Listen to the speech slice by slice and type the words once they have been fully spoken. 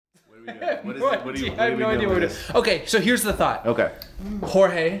I have no idea what it is. Okay, so here's the thought. Okay.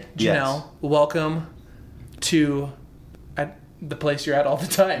 Jorge, Janelle, welcome to the place you're at all the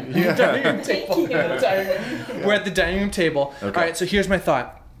time. Yeah. Dining room table. We're at the dining room table. Okay. All right, so here's my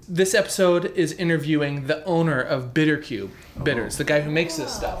thought. This episode is interviewing the owner of BitterCube Bitters, the guy who makes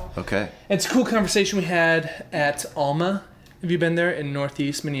this stuff. Okay. It's a cool conversation we had at Alma. Have you been there in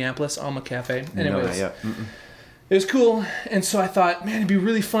Northeast Minneapolis, Alma Cafe? Anyways, No, it was cool. And so I thought, man, it'd be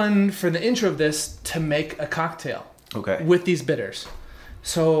really fun for the intro of this to make a cocktail Okay. with these bitters.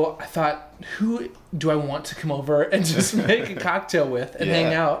 So I thought, who do I want to come over and just make a cocktail with and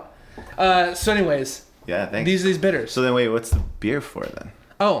hang out? So anyways, Yeah, thanks. these bitters. So then wait, what's the beer for then?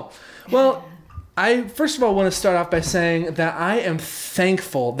 Oh, well, I first of all want to start off by saying that I am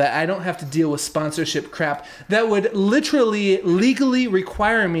thankful that I don't have to deal with sponsorship crap that would literally legally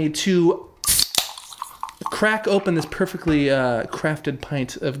require me to crack open this perfectly crafted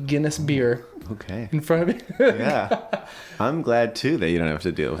pint of Guinness beer Okay. in front of me. Yeah. I'm glad too that you don't have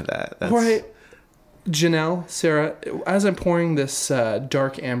to deal with that. That's... Right. Janelle, Sarah, as I'm pouring this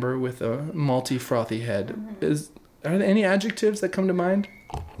dark amber with a malty frothy head, are there any adjectives that come to mind?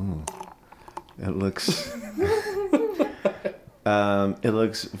 It looks it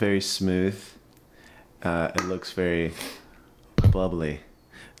looks very smooth. It looks very bubbly.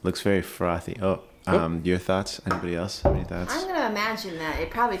 It looks very frothy. Your thoughts? Anybody else have any thoughts? I'm gonna imagine that it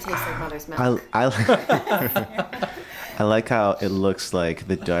probably tastes like mother's milk. I like how it looks like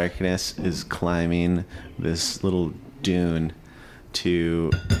the darkness is climbing this little dune to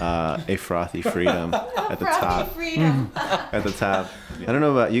a frothy freedom at the top. Freedom. At the top. I don't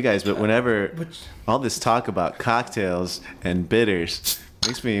know about you guys, but whenever all this talk about cocktails and bitters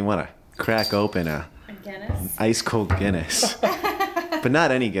makes me want to crack open a Guinness? ice cold Guinness. But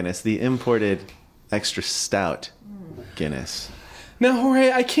not any Guinness, the imported extra stout Guinness. Now,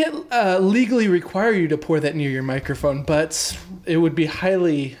 Jorge, I can't legally require you to pour that near your microphone, but it would be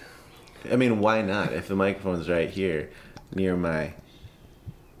highly... I mean, why not? If the microphone's right here near my...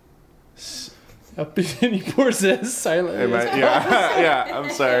 Up and he pours it silently. Yeah, I'm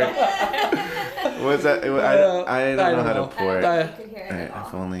sorry. What's that? I don't know how to pour it. You could hear it Alright, at all.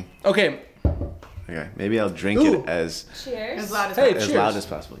 if only. Okay. Okay, maybe I'll drink Ooh. it as Cheers. As loud as Hey, as cheers. loud as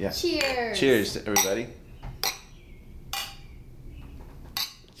possible. Yeah. Cheers. Cheers to everybody.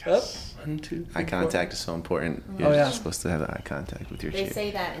 Up. 1, 2, 3, Eye 4. contact is so important. You're Oh, yeah. supposed to have eye contact with your They shit.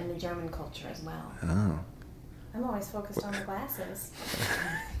 say that in the German culture as well. Oh. I'm always focused on the glasses.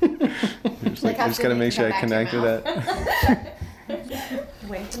 Just gotta make sure I connect with that.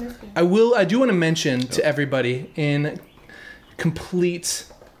 Wink in his beak. I do want to mention to everybody in complete,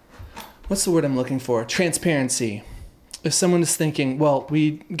 what's the word I'm looking for? Transparency. If someone is thinking, well,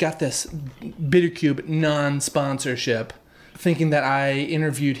 we got this BitterCube non-sponsorship, thinking that I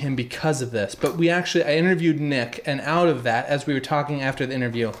interviewed him because of this, but I interviewed Nick, and out of that, as we were talking after the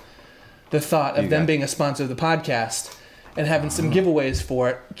interview, the thought of them being a sponsor of the podcast and having some giveaways for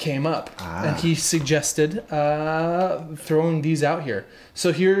it came up. And he suggested throwing these out here.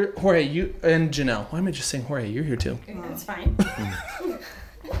 So here, Jorge, you and Janelle. Why am I just saying Jorge? You're here too. That's fine.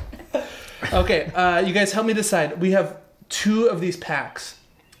 Okay, you guys help me decide. We have 2 of these packs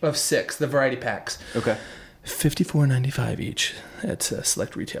of 6, the variety packs. Okay. $54.95 each at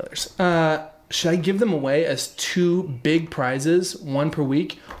select retailers. Should I give them away as 2 big prizes, 1 per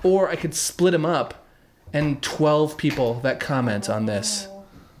week, or I could split them up, and 12 people that comment on this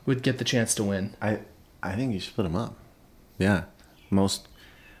would get the chance to win? I think you should split them up. Yeah. Most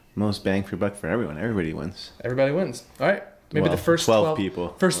bang for your buck for everyone. Everybody wins. Everybody wins. All right. Maybe Well, the first 12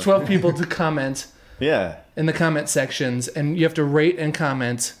 people. First 12 people to comment Yeah. in the comment sections, and you have to rate and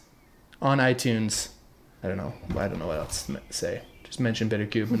comment on iTunes. I don't know what else to say. Just mention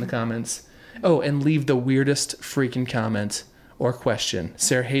BitterCube in the comments. Oh, and leave the weirdest freaking comment or question.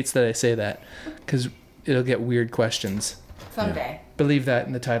 Sarah hates that I say that because it'll get weird questions. Someday. Believe that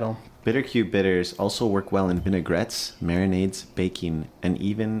in the title. BitterCube bitters also work well in vinaigrettes, marinades, baking, and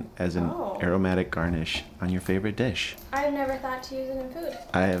even as an aromatic garnish on your favorite dish. I've never thought to use it in food.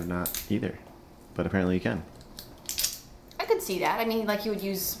 I have not either, but apparently you can. I could see that. I mean, like you would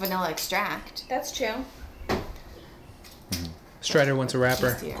use vanilla extract. That's true. Strider wants a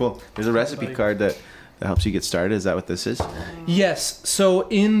wrapper. Tastier. Cool. There's a recipe card that helps you get started. Is that what this is? Yes. So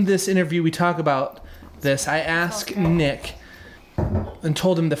in this interview, we talk about this. I asked Nick and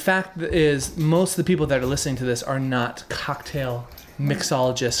told him the fact is most of the people that are listening to this are not cocktail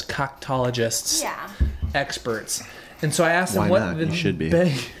mixologists, coctologists, experts. And so I asked him Why what not? the You should be.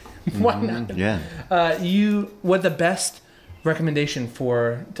 Why not? Yeah. What the best recommendation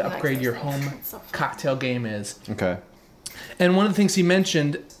to upgrade your home It's so fun. cocktail game is. Okay. And one of the things he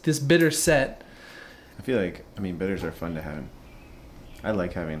mentioned, this bitter set. I feel like, bitters are fun to have. I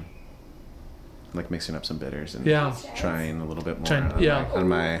like mixing up some bitters and Yeah. trying a little bit more Trying- on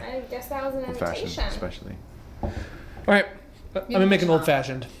my I guess that was an old fashioned, invitation. especially. All right, I'm gonna make an old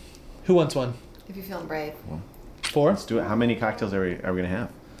fashioned. Who wants one? If you're feeling brave. 4? Let's do it. How many cocktails are we gonna have?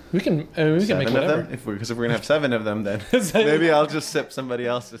 We can make 7 of whatever. them. Because if we're gonna have 7 of them, then maybe I'll just sip somebody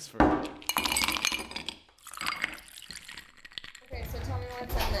else's for. Okay, so tell me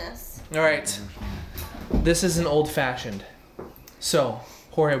what's in this. All right, this is an old fashioned. So,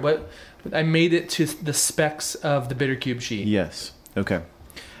 Jorge, what? I made it to the specs of the bitter cube sheet. Yes. Okay.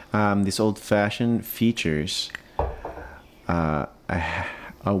 This old fashioned features a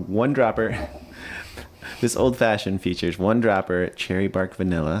one dropper. This old fashioned features 1 dropper cherry bark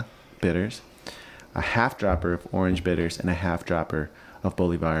vanilla bitters, a half dropper of orange bitters, and a half dropper of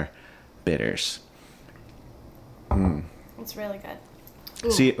Bolivar bitters. It's really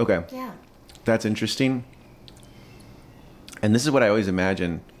good. See, okay, Yeah. that's interesting. And this is what I always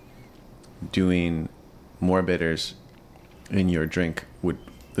imagine doing more bitters in your drink would.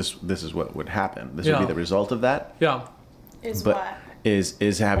 This is what would happen. This would be Yeah. the result of that. Yeah. Is But what?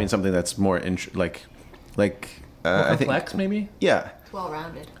 is having something that's more More I think complex, maybe. yeah. It's well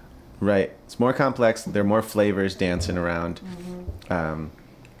rounded. Right. It's more complex. There are more flavors dancing around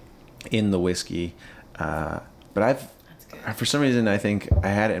in the whiskey. But That's good. for some reason, I think I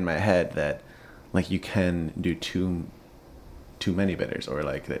had it in my head that you can do too many bitters or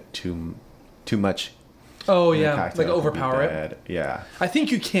that too much. Oh in a yeah, cocktail like could be overpower it. bad. Yeah. I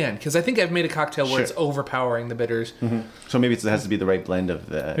think you can, because I think I've made a cocktail where Sure. it's overpowering the bitters. So maybe it has to be the right blend of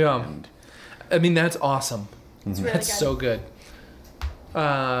the. Yeah. and- I mean, that's awesome. It's really That's good. so good.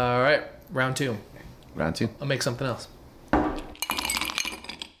 All right, round 2. Round 2. I'll make something else. All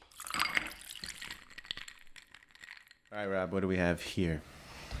right, Rob. What do we have here?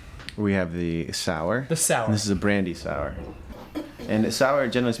 We have the sour. The sour. And this is a brandy sour. And sour,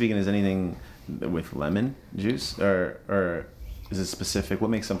 generally speaking, is anything with lemon juice, or is it specific? What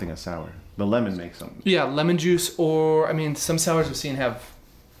makes something a sour? The lemon makes something. Yeah, lemon juice, or I mean, some sours I've seen have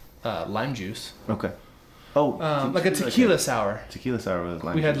lime juice. Okay. Oh, Like a tequila sour. Tequila sour with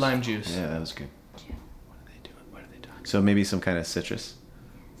lime. We had juice. lime juice. Yeah, that was good. What are they doing? What are they talking? So maybe some kind of citrus.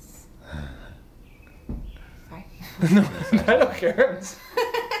 Sorry. No, I don't care.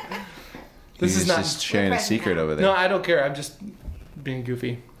 This is You're not. just sharing a present secret now. over there. No, I don't care. I'm just being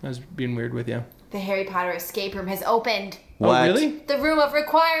goofy. I was being weird with you. The Harry Potter escape room has opened. What? Oh, really? The room of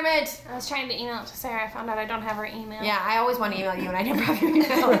requirement. I was trying to email it to Sarah. I found out I don't have her email. Yeah, I always want to email you and I never have your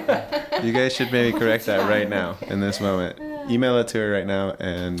email. You guys should maybe correct that right now in this moment. Email it to her right now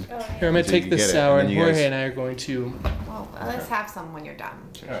and. Here, I'm gonna So take you this get it, sour, and and then you Jorge guys- and I are going to. Well, let's have some when you're done.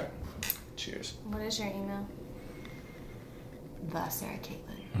 All right. Cheers. What is your email? The Sarah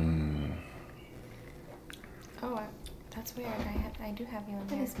Caitlin. Oh, that's weird. I do have you in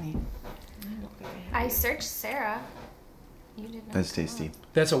That here. is me. I searched Sarah. You did not. That's come tasty. up.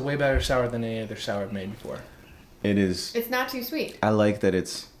 That's a way better sour than any other sour I've made before. It is. It's not too sweet. I like that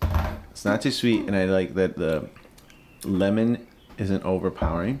it's not too sweet, and I like that the lemon isn't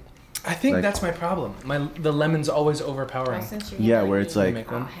overpowering. I think Like- that's my problem. The lemon's always overpowering. Well, since you're Yeah, emailing where me, it's like-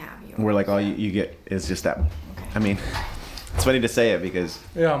 Make I'll one. have you. Where all you get is just that. I mean, it's funny to say it because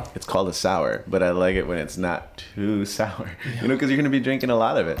Yeah. it's called a sour, but I like it when it's not too sour. You know, because you're gonna be drinking a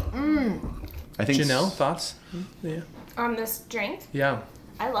lot of it. I think. Janelle, thoughts? Yeah. On this drink, Yeah.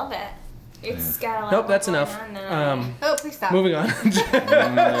 I love it. It's got a lot. Nope, that's going enough. on now. Oh, please stop. Moving on.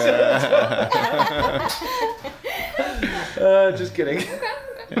 Just kidding. Do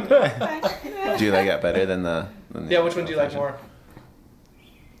you like that better than the? Yeah, which one do you like more?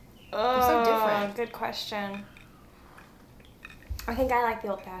 Oh, so different. Good question. I think I like the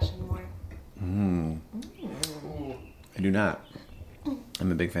old fashioned more. I do not.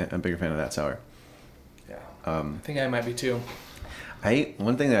 I'm a big fan. I'm a bigger fan of that sour. Yeah. I think I might be too.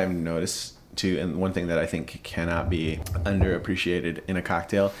 One thing that I've noticed too, and one thing that I think cannot be underappreciated in a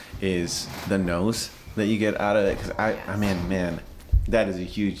cocktail is the nose that you get out of it. Because I mean, man, that is a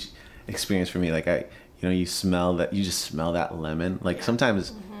huge experience for me. Like you smell that. You just smell that lemon. Like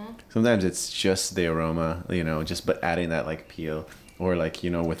sometimes it's just the aroma. But adding that like peel or like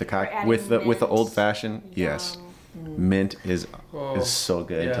with the adding with the mint. old fashioned. Yes, mint is so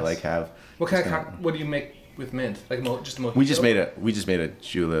good yes. to like have. What kind Just of what do you make with mint? Like just a mojito? We just made a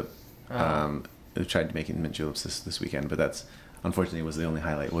julep. I tried making mint juleps this weekend, but that's unfortunately was the only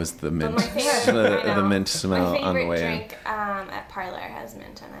highlight was the mint, my favorite- I the know. mint smell My on the favorite way drink at Parlor has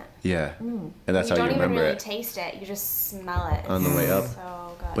mint in it. in. Yeah, and that's you how don't you even remember really it taste it. You just smell it. on the way up.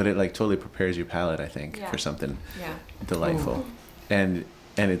 So good. but it like totally prepares your palate, I think, Yeah. for something Yeah. delightful. And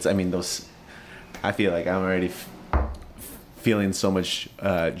it's, I mean, those, I feel like I'm already feeling so much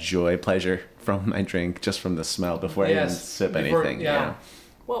joy, pleasure from my drink just from the smell before I even Yes, sip before- anything. yeah.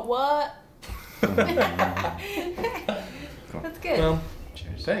 What? That's good. Well,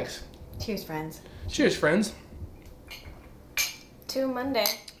 Cheers. thanks. Cheers, friends. Cheers, friends. To Monday.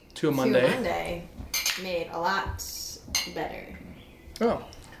 To a Monday. Monday made a lot better. Oh.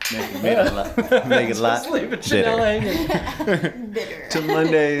 Made it a lot, make it a lot Just leave it Chanel bitter. hanging. Bitter. To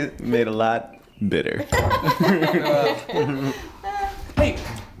Monday made a lot bitter. Hey,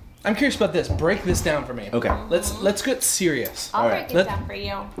 I'm curious about this. Break this down for me. Okay. Let's get serious. I'll Alright. break it down for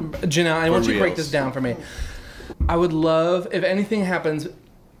you. Janelle, I want you to break reals. this down for me. I would love, if anything happens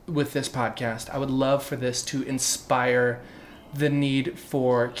with this podcast, I would love for this to inspire the need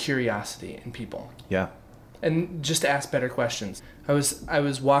for curiosity in people Yeah. and just to ask better questions. I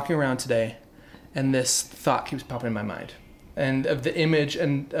was walking around today, and this thought keeps popping in my mind, and of the image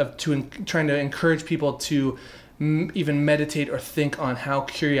and of trying to encourage people to even meditate or think on how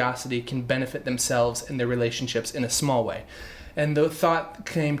curiosity can benefit themselves and their relationships in a small way. And the thought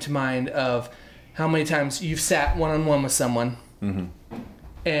came to mind of how many times you've sat one-on-one with someone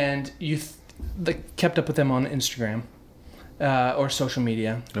and you kept up with them on Instagram or social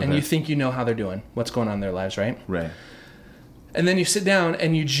media, and Okay. you think you know how they're doing, what's going on in their lives, right? Right. And then you sit down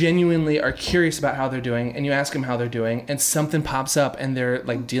and you genuinely are curious about how they're doing, and you ask them how they're doing, and something pops up and they're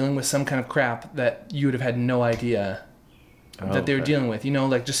like dealing with some kind of crap that you would have had no idea that they were Okay. dealing with,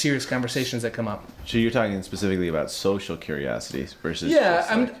 like just serious conversations that come up. So you're talking specifically about social curiosities versus Yeah, just,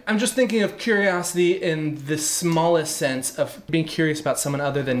 like- I'm just thinking of curiosity in the smallest sense of being curious about someone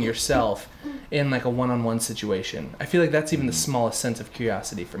other than yourself in like a one-on-one situation. I feel like that's even the smallest sense of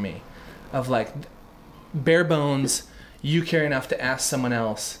curiosity for me, of like bare bones, you care enough to ask someone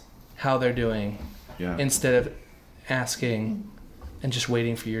else how they're doing yeah. instead of asking and just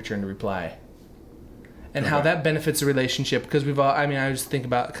waiting for your turn to reply. And how Okay. that benefits a relationship, because I was thinking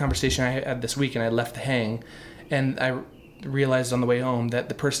about a conversation I had this week and I left the hang, and I realized on the way home that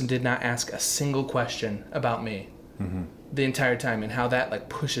the person did not ask a single question about me the entire time, and how that like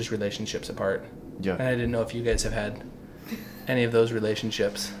pushes relationships apart. Yeah. And I didn't know if you guys have had any of those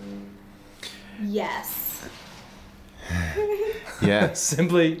relationships. Yes. Yeah.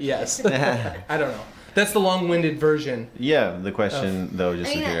 Simply yes. I don't know. That's the long-winded version. Yeah. The question though,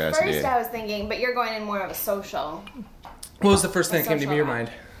 just I mean, for at curiosity. first I was thinking, but you're going in more of a social. What was the first thing that came to social your app.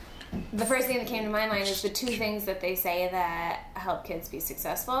 mind? The first thing that came to my mind is the two things that they say that help kids be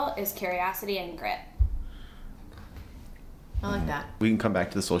successful is curiosity and grit. I like that. We can come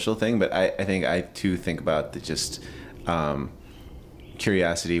back to the social thing, but I think I too think about the just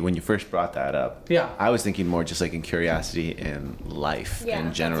curiosity when you first brought that up. Yeah. I was thinking more just like in curiosity in life Yeah, in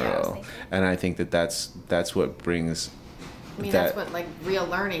that's what I was general, thinking. and I think that's what brings. I mean, that- that's what like real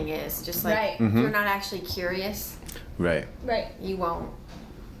learning is. Just like Right. if you're not actually curious, Right. Right. you won't.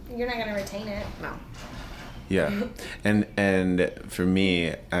 You're not gonna retain it. No. Yeah, and for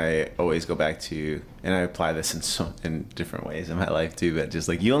me, I always go back to, and I apply this in different ways in my life too. But just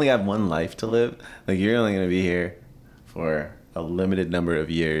like you only have one life to live, like you're only gonna be here for a limited number of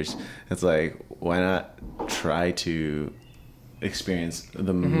years. It's like why not try to experience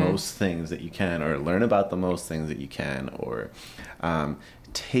the most things that you can, or learn about the most things that you can, or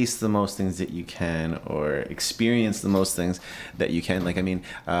taste the most things that you can, or experience the most things that you can. Like, I mean,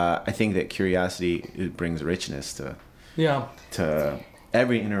 I think that curiosity, it brings richness Yeah. to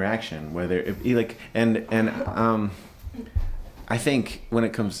every interaction, whether it be like, and I think when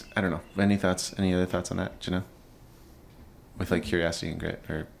it comes, I don't know, any other thoughts on that, Janelle? With like curiosity and grit,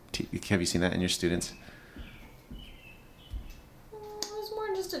 or have you seen that in your students? It was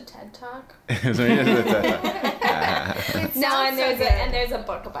more just a TED talk. Is there any other thought? No, and so there's a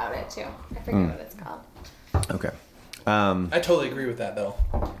book about it too. I forget what it's called. Okay. I totally agree with that though.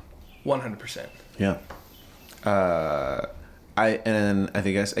 100%. Yeah. I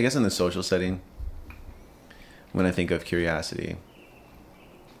guess in the social setting, when I think of curiosity,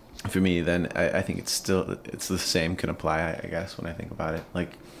 for me, then I think it's the same can apply. I guess when I think about it,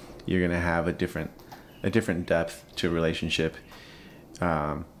 like you're gonna have a different depth to a relationship.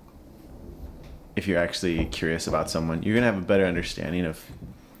 If you're actually curious about someone, you're gonna have a better understanding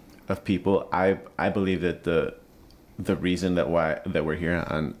of people. I believe that the reason that we're here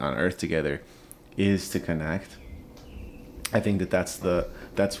on Earth together is to connect. I think that's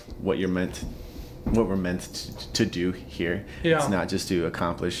what we're meant to do here. Yeah. It's not just to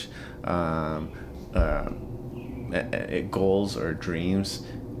accomplish goals or dreams.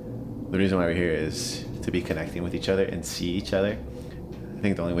 The reason why we're here is to be connecting with each other and see each other.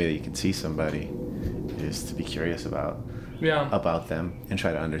 think the only way that you can see somebody is to be curious about them and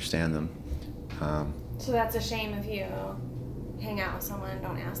try to understand them. So that's a shame if you hang out with someone and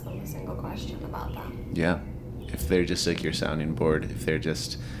don't ask them a single question about them. Yeah. If they're just like your sounding board, if they're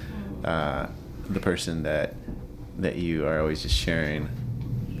just the person that you are always just sharing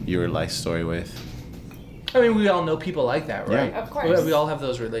your life story with. I mean, we all know people like that, right? Yeah. Of course. We all have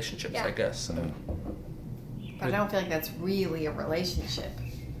those relationships, Yeah. I guess. So. But I don't feel like that's really a relationship.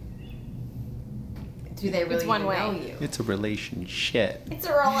 Do they really one even way. know you? It's a relationship. It's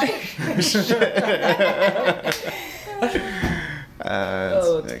a relationship.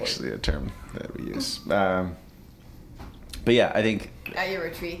 It's actually a term that we use. But yeah, I think... At your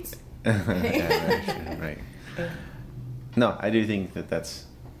retreats. Yeah, right. No, I do think that's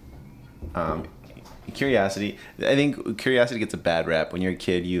curiosity. I think curiosity gets a bad rap. When you're a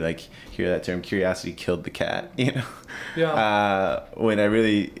kid, you like hear that term, curiosity killed the cat, you know? Yeah. When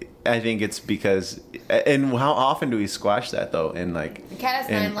I think it's because, and how often do we squash that though? And like, The cat has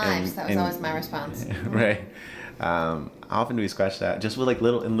 9 lives. That was always my response. Right. How often do we scratch that? Just with like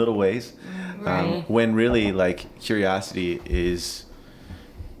little ways. Right. When really like curiosity is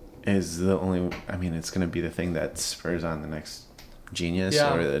the only, I mean, it's going to be the thing that spurs on the next genius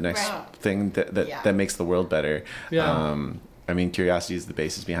or the next thing that makes the world better. Yeah. I mean, curiosity is the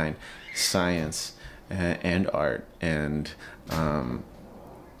basis behind science and art and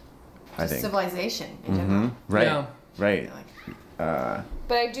I think Civilization in general. right. Yeah. Right.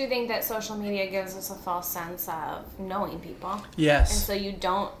 But I do think that social media gives us a false sense of knowing people. And Yes. so you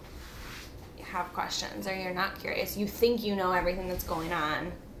don't have questions or you're not curious. You think you know everything that's going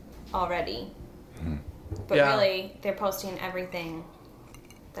on already. But Yeah. really, they're posting everything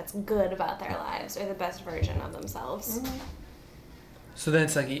that's good about their lives or the best version of themselves. So then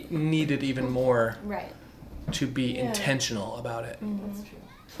it's like you needed even more Right. to be intentional about it. That's true.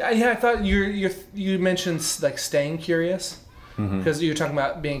 Yeah, I thought you mentioned like staying curious because you were talking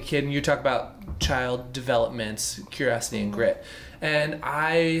about being a kid and you talk about child development, curiosity, and grit. And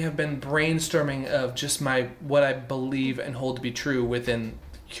I have been brainstorming of just what I believe and hold to be true within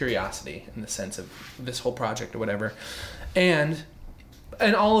curiosity in the sense of this whole project or whatever. And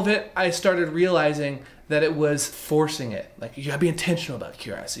all of it, I started realizing that it was forcing it. Like, you gotta be intentional about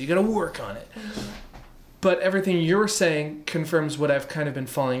curiosity. You gotta work on it. But everything you're saying confirms what I've kind of been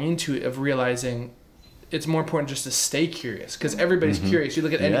falling into of realizing it's more important just to stay curious because everybody's curious. You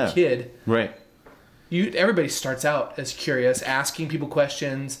look at any kid, Right. everybody starts out as curious, asking people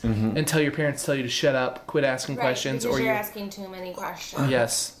questions until your parents tell you to shut up, quit asking questions, because or you're asking too many questions.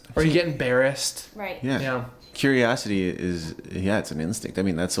 yes, or you get embarrassed. Right. Yeah. Yeah. Curiosity is it's an instinct. I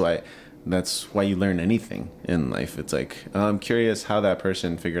mean, that's why you learn anything in life. It's like, I'm curious how that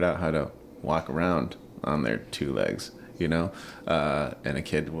person figured out how to walk around on their 2 legs, you know? And a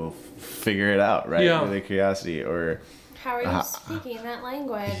kid will figure it out, right? Yeah. With their curiosity or How are you speaking that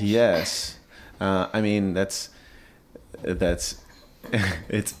language? yes. I mean, that's it's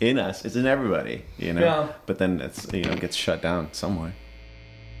in us. It's in everybody, you know? Yeah. But then it's, gets shut down somewhere.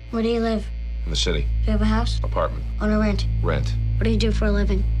 Where do you live? In the city. Do you have a house? Apartment. Own or rent? Rent. What do you do for a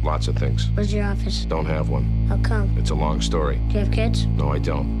living? Lots of things. Where's your office? Don't have one. How come? It's a long story. Do you have kids? No, I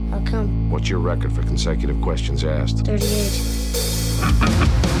don't. How come? What's your record for consecutive questions asked? 38.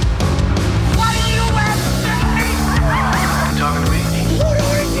 Talking to me? What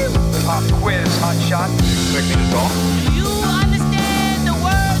are you? Pop quiz, hot shot. Expect me to talk? Do you understand the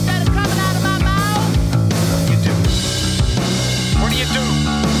words that are coming out of my mouth? You do. What do you do?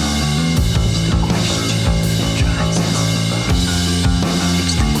 It's the question that drives us.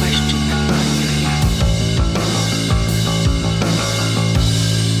 It's the question that brought you here.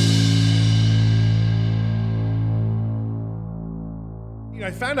 I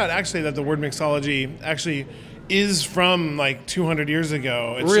found out actually that the word mixology actually is from like 200 years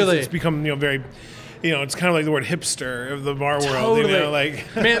ago. It's Really? It's become very, it's kind of like the word hipster of the bar world. Totally. Like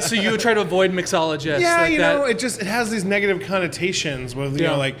Man, so you would try to avoid mixologists. yeah, like that. it has these negative connotations with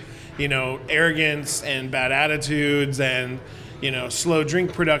arrogance and bad attitudes and slow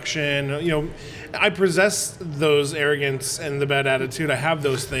drink production. I possess those arrogance and the bad attitude. I have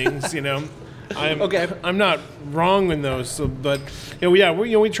those things. I'm not wrong in those. But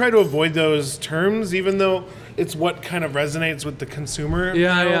we try to avoid those terms, even though it's what kind of resonates with the consumer.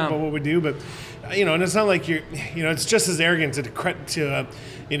 But what we do, but and it's not like it's just as arrogant to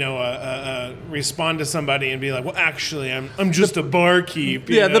respond to somebody and be like, well, actually, I'm just a barkeep.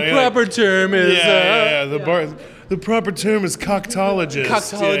 The proper term is The proper term is coctologist.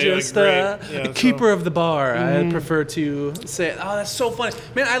 Coctologist, keeper of the bar. I prefer to say it. Oh, that's so funny.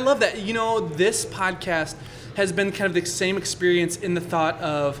 Man, I love that. This podcast has been kind of the same experience in the thought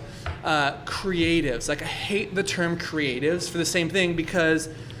of creatives. Like I hate the term creatives for the same thing because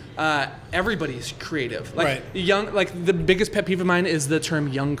everybody's creative. Like Right. young, like the biggest pet peeve of mine is the term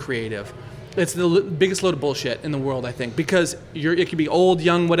young creative. It's the biggest load of bullshit in the world, I think, because it could be old,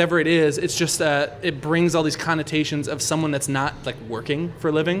 young, whatever it is. It's just it brings all these connotations of someone that's not like working for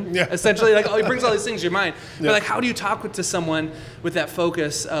a living. Yeah. Essentially, like it brings all these things to your mind. Yeah. But like, how do you talk to someone with that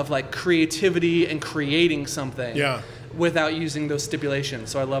focus of like creativity and creating something? Yeah. Without using those stipulations.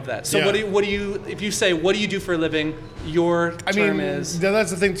 So I love that. So Yeah. what do you if you say what do you do for a living? Your term is that's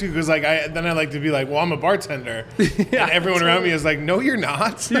the thing too, because like I like to be like, well, I'm a bartender, and everyone around me is like, no, you're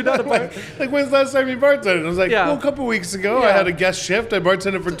not. You're not a bartender. Like, when's the last time you bartended? And I was like, well, a couple weeks ago, I had a guest shift. I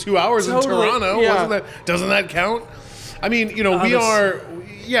bartended for 2 hours in Toronto. Yeah. Doesn't that count? I mean, we are.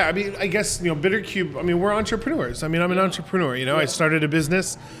 Yeah, I mean, I guess Bittercube. I mean, we're entrepreneurs. I mean, I'm an entrepreneur. I started a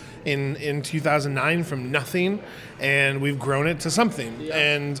business in 2009 from nothing, and we've grown it to something,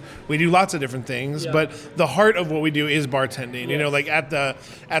 and we do lots of different things, but the heart of what we do is bartending. Like at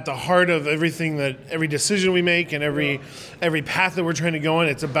the heart of every decision we make and every path that we're trying to go on,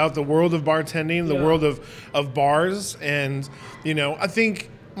 it's about the world of bartending, the world of bars. And I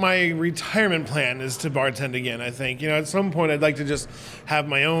think my retirement plan is to bartend again. I think at some point I'd like to just have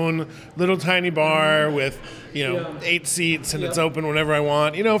my own little tiny bar with 8 seats, and it's open whenever I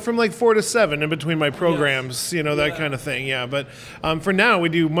want, from like 4 to 7 in between my programs, that kind of thing. But for now we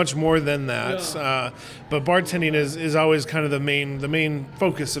do much more than that. But bartending is always kind of the main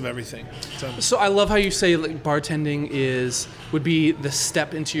focus of everything. So I love how you say like bartending would be the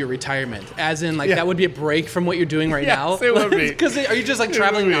step into your retirement, as in like that would be a break from what you're doing right now. It would be. Because are you just like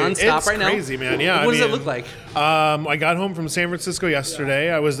traveling nonstop right now? It's crazy, man. Yeah. What does it look like? I got home from San Francisco yesterday.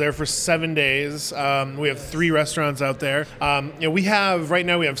 I was there for 7 days. We have 3 restaurants out there. We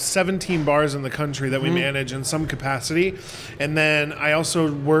have 17 bars in the country that we manage in some capacity, and then I also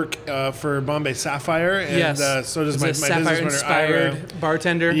work for Bombay Sapphire, and so does my business partner Sapphire-inspired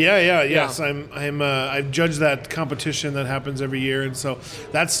bartender. Yes. I've judged that competition that happens every year, and so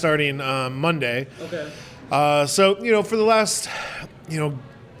that's starting Monday. Okay. So for the last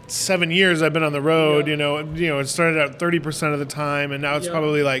 7 years I've been on the road. It started out 30% of the time, and now it's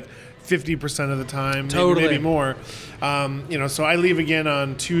probably like 50% of the time, maybe more. So I leave again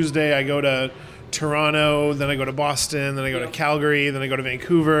on Tuesday. I go to Toronto, then I go to Boston, then I go to Calgary, then I go to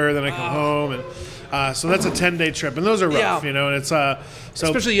Vancouver, then I come home, and so that's a 10-day trip, and those are rough, and it's so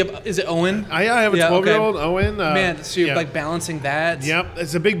especially is it Owen? I have a 12-year-old Owen. Man, so you're like balancing that. Yep,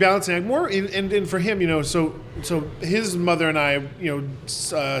 it's a big balancing act. More and for him, so his mother and I,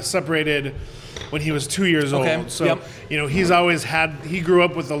 separated when he was 2 years old. So he's always he grew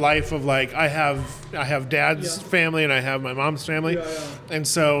up with the life of like I have dad's family and I have my mom's family, and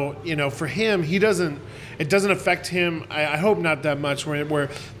so for him it doesn't affect him. I hope not that much. Where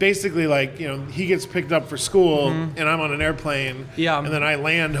basically like he gets picked up for school and I'm on an airplane, and then I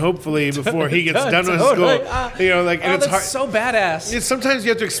land hopefully before he gets done with school. And it's hard. So badass. Sometimes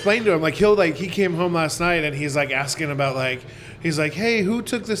you have to explain to him like he came home last night and he's like asking about he's like, hey, who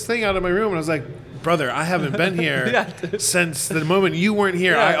took this thing out of my room? And I was like, brother, I haven't been here since the moment you weren't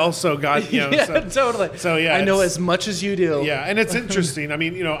here. I also got, totally. So I know as much as you do. Yeah, and it's interesting. I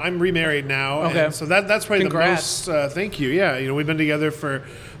mean, I'm remarried now. Okay. And so that's probably Congrats. the most, thank you. Yeah, we've been together for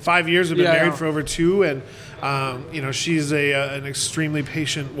 5 years. We've been married for over 2. And, she's an extremely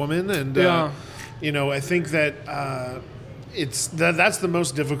patient woman. And, I think that, that's the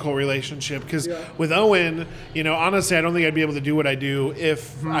most difficult relationship because with Owen, honestly, I don't think I'd be able to do what I do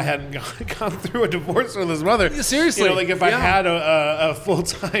if I hadn't gone through a divorce with his mother. Seriously, if I had a full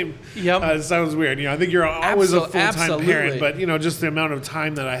time. It sounds weird. I think you're always a full time parent, but just the amount of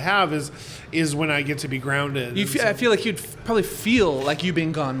time that I have is when I get to be grounded. I feel like you'd probably feel like you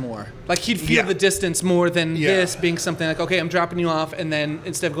being gone more. Like he'd feel the distance more than this being something like, okay, I'm dropping you off, and then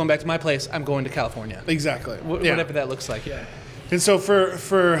instead of going back to my place, I'm going to California. Exactly. Whatever that looks like. Yeah. And so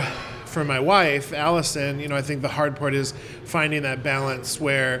for my wife, Allison, I think the hard part is finding that balance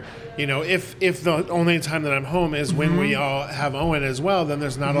where, if the only time that I'm home is when we all have Owen as well, then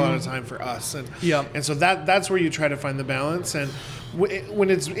there's not a lot of time for us. And so that's where you try to find the balance. And when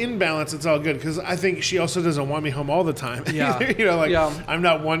it's in balance, it's all good because I think she also doesn't want me home all the time. I'm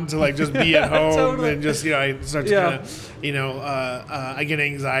not one to just be at home and just I start to kind of I get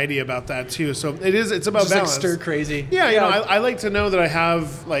anxiety about that too. So it's about just balance. Like stir crazy. I like to know that I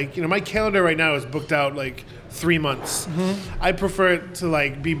have my calendar right now is booked out 3 months. I prefer it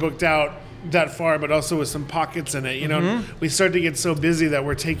to be booked out that far, but also with some pockets in it. You know, we start to get so busy that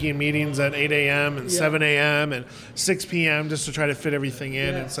we're taking meetings at 8 a.m. and 7 a.m. and 6 p.m. just to try to fit everything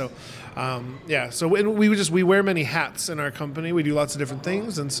in. And so, so we wear many hats in our company. We do lots of different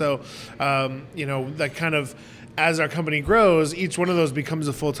things. And so, that kind of, as our company grows, each one of those becomes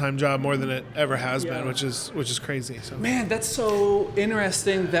a full-time job more than it ever has been, which is crazy. So, man, that's so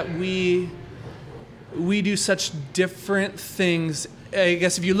interesting that we do such different things. I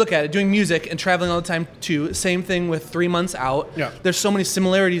guess if you look at it, doing music and traveling all the time too, same thing with 3 months out. Yeah. There's so many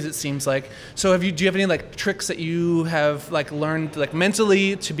similarities, it seems like. So do you have any like tricks that you have like learned like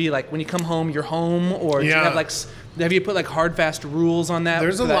mentally to be like when you come home, you're home, or do you have like, have you put like hard, fast rules on that?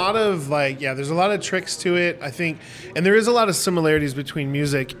 There's a lot of there's a lot of tricks to it, I think, and there is a lot of similarities between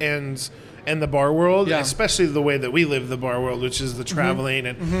music and the bar world, especially the way that we live the bar world, which is the traveling.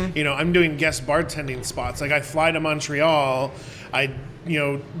 And, I'm doing guest bartending spots. Like I fly to Montreal, I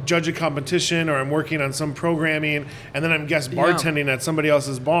judge a competition, or I'm working on some programming, and then I'm guest bartending at somebody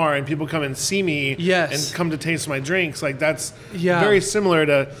else's bar, and people come and see me and come to taste my drinks. Like that's very similar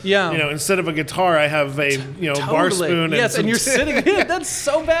to, instead of a guitar, I have a, bar spoon. And you're sitting, that's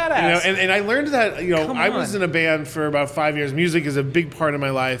so badass. And I learned that, I was in a band for about 5 years. Music is a big part of my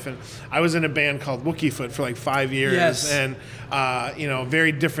life. And I was in a band called Wookiefoot for like 5 years. Yes. And, a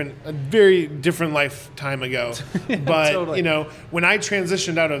very different lifetime ago. But, Totally. When I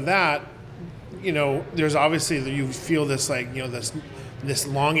transitioned out of that, there's obviously, you feel this like, this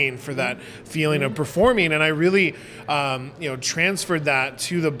longing for that feeling of performing. And I really, transferred that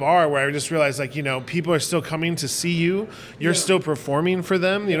to the bar, where I just realized like, people are still coming to see you. You're still performing for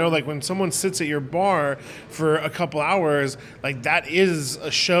them. Like when someone sits at your bar for a couple hours, like that is a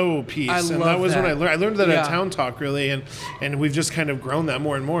show piece. And that was when I learned that at Town Talk really. And we've just kind of grown that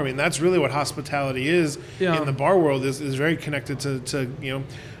more and more. I mean, that's really what hospitality is in the bar world is very connected to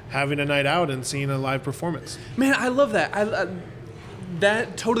having a night out and seeing a live performance. Man, I love that.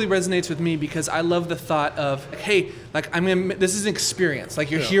 That totally resonates with me because I love the thought of, like, hey, like this is an experience. Like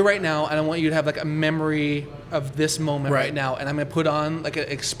you're here right now, and I want you to have like a memory of this moment right now, and I'm gonna put on like an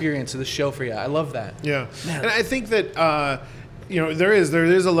experience of the show for you. I love that. Yeah, man. And I think that there is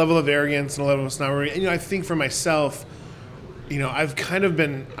a level of arrogance and a level of snobbery. And I think for myself, I've kind of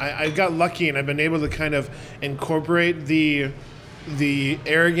been I got lucky, and I've been able to kind of incorporate the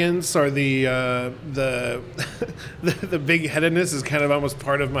arrogance or the big-headedness is kind of almost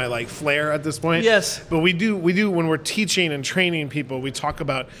part of my like flair at this point. Yes. But we do when we're teaching and training people, we talk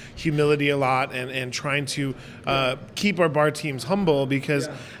about humility a lot and trying to keep our bar teams humble because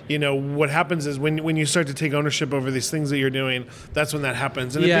what happens is when you start to take ownership over these things that you're doing, that's when that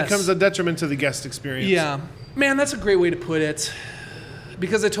happens, and it becomes a detriment to the guest experience. Yeah, man, that's a great way to put it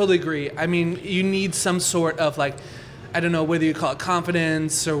because I totally agree. I mean, you need some sort of like, I don't know whether you call it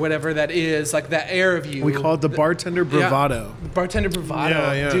confidence or whatever that is, like that air of you. We call it the bartender bravado. Yeah, bartender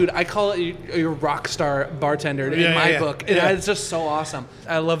bravado. Yeah. Dude, I call it your rock star bartender in my book. It's just so awesome.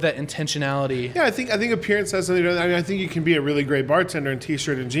 I love that intentionality. Yeah, I think appearance has something to do with it. I mean, I think you can be a really great bartender in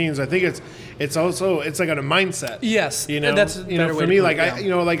t-shirt and jeans. I think it's also like on a mindset. Yes. That's a better way for to me, put like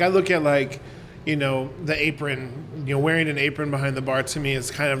it, I look at like, the apron, wearing an apron behind the bar to me is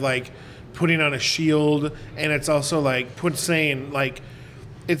kind of like putting on a shield, and it's also like saying,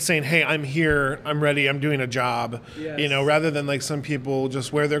 hey, I'm here, I'm ready, I'm doing a job. Yes. Rather than like some people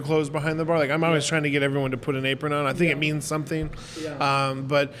just wear their clothes behind the bar. Like I'm always trying to get everyone to put an apron on. I think it means something. Yeah.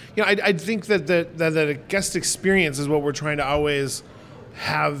 But I think that a guest experience is what we're trying to always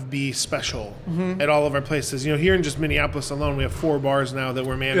have be special at all of our places. Here in just Minneapolis alone, we have 4 bars now that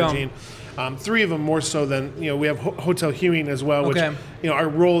we're managing. Yeah. 3 of them more so than, we have Hotel Hewing as well, which, our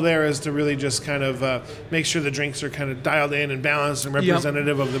role there is to really just kind of make sure the drinks are kind of dialed in and balanced and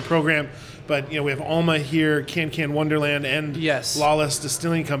representative of the program. But, we have Alma here, Can Wonderland, and Lawless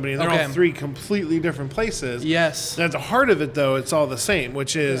Distilling Company. And they're all 3 completely different places. Yes. And at the heart of it, though, it's all the same,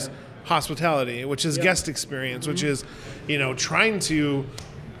 which is hospitality, which is guest experience, which is, trying to,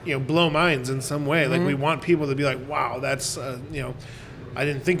 blow minds in some way. Like we want people to be like, wow, that's, I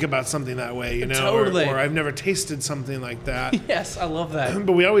didn't think about something that way, Totally. or I've never tasted something like that. Yes, I love that.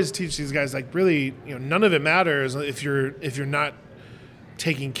 But we always teach these guys, like, really, none of it matters if you're not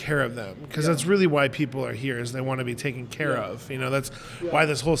taking care of them, because that's really why people are here, is they want to be taken care of. That's why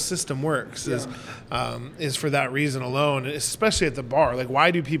this whole system works, is for that reason alone, especially at the bar. Like,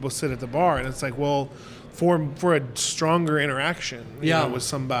 why do people sit at the bar? And it's like, well, for a stronger interaction, you know, with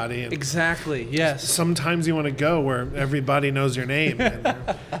somebody. And exactly. Yes. Sometimes you want to go where everybody knows your name. And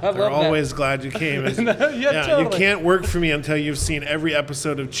they're always glad you came. Totally. You can't work for me until you've seen every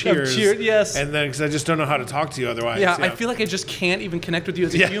episode of Cheers. Yes. And then because I just don't know how to talk to you otherwise. Yeah, I feel like I just can't even connect with you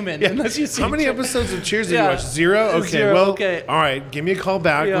as a human unless you see. How many episodes of Cheers did you watch? 0? Okay. 0, well, okay. All right. Give me a call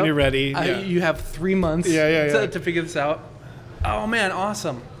back when you're ready. You have 3 months. To figure this out. Oh man,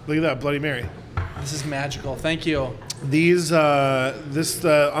 awesome! Look at that, Bloody Mary. This is magical. Thank you. These,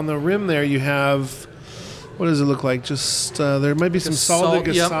 on the rim there, you have, what does it look like? Just, there might be some sal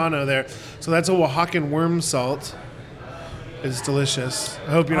de gusano there. So that's a Oaxacan worm salt. It's delicious.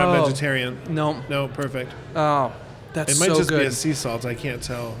 I hope you're not vegetarian. No. No, perfect. Oh, that's so good. It might just be a sea salt. I can't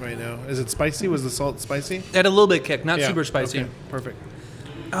tell right now. Is it spicy? Was the salt spicy? It had a little bit kick, not super spicy. Okay, perfect.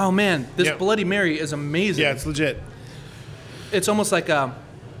 Oh man, this Bloody Mary is amazing. Yeah, it's legit. It's almost like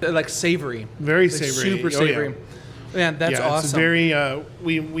savory. Very like savory. Super savory. Man, that's awesome. It's very.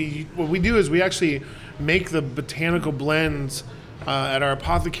 What we do is we actually make the botanical blends at our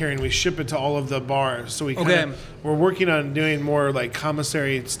apothecary, and we ship it to all of the bars. So we're working on doing more like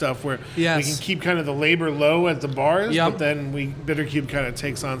commissary stuff where we can keep kind of the labor low at the bars, but then Bittercube kind of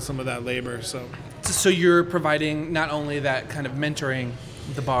takes on some of that labor. So you're providing not only that kind of mentoring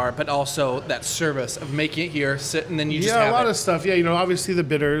the bar, but also that service of making it here, sit, and then you just have a lot of stuff. Yeah, obviously the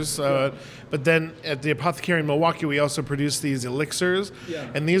bitters, but then at the apothecary in Milwaukee, we also produce these elixirs,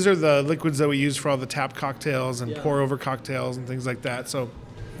 and these are the liquids that we use for all the tap cocktails and pour over cocktails and things like that. So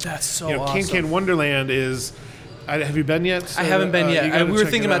that's so awesome. Can-Can Wonderland is. Have you been yet? I haven't been yet. We were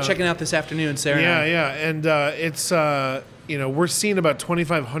thinking about checking out this afternoon, Sarah. Yeah, and it's we're seeing about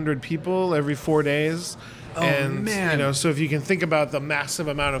 2,500 people every 4 days. Oh, and, man. So if you can think about the massive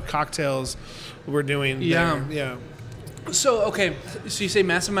amount of cocktails we're doing there. Yeah. So, okay. So you say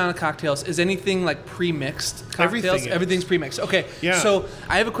massive amount of cocktails. Is anything like pre-mixed cocktails? Everything's pre-mixed. Okay. Yeah. So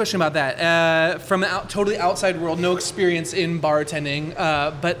I have a question about that. From an totally outside world, no experience in bartending,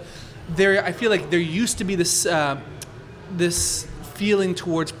 but I feel like there used to be this feeling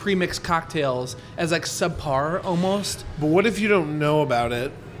towards pre-mixed cocktails as like subpar almost. But what if you don't know about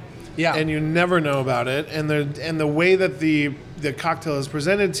it? Yeah. And you never know about it, and the way that the cocktail is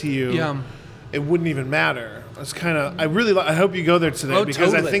presented to you, it wouldn't even matter. It's kind of I hope you go there today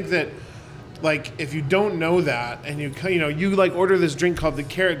because I think that like if you don't know that and you like order this drink called the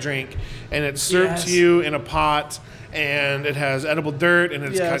carrot drink and it's served to you in a pot and it has edible dirt and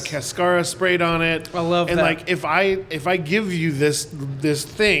it's got cascara sprayed on it. I love that. And like if I give you this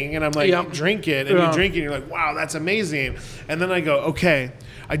thing and I'm like drink it and you drink it and you're like wow that's amazing and then I go okay.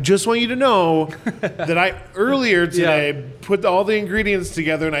 I just want you to know that I earlier today put all the ingredients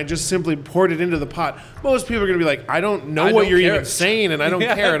together and I just simply poured it into the pot. Most people are going to be like, I don't know what you're even saying and I don't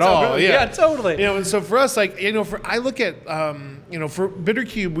care at all. Yeah, totally. And so for us, like, I look at, for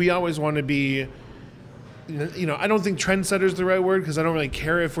Bittercube, we always want to be, I don't think trendsetter is the right word because I don't really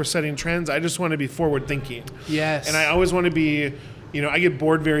care if we're setting trends. I just want to be forward thinking. Yes. And I always want to be... I get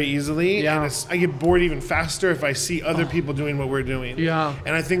bored very easily, and I get bored even faster if I see other people doing what we're doing. Yeah.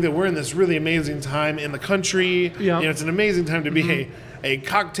 And I think that we're in this really amazing time in the country. Yeah. It's an amazing time to be a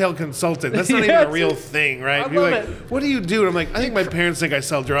cocktail consultant. That's not even a real thing, right? I love like, what do you do? And I'm like, I think my parents think I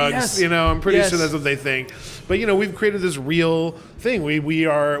sell drugs. Yes. I'm pretty sure that's what they think. But we've created this real thing. We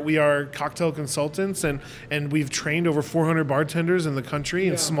are cocktail consultants, and we've trained over 400 bartenders in the country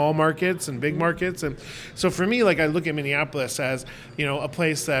in small markets and big markets. And so for me, like I look at Minneapolis as a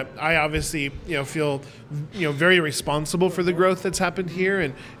place that I obviously feel very responsible for the growth that's happened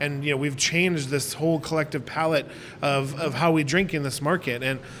here, and we've changed this whole collective palette of how we drink in this market.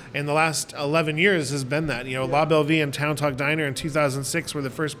 And in the last 11 years has been that La Belle Vie and Town Talk Diner in 2006 were the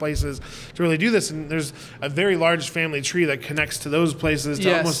first places to really do this. And there's a very large family tree that connects to those places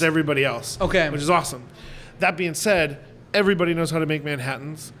to almost everybody else. Okay. Which is awesome. That being said, everybody knows how to make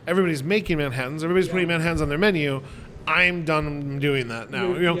Manhattans. Everybody's making Manhattans. Everybody's putting Manhattans on their menu. I'm done doing that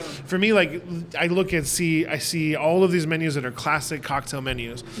now. For me, like I look and I see all of these menus that are classic cocktail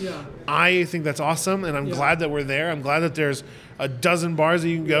menus. Yeah. I think that's awesome, and I'm glad that we're there. I'm glad that there's a dozen bars that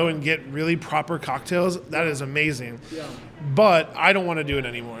you can go and get really proper cocktails. That is amazing. Yeah. But I don't want to do it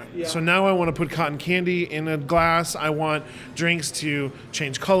anymore. Yeah. So now I want to put cotton candy in a glass. I want drinks to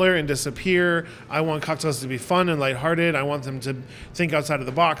change color and disappear. I want cocktails to be fun and lighthearted. I want them to think outside of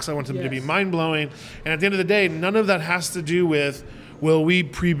the box. I want them to be mind-blowing. And at the end of the day, none of that has to do with, well, we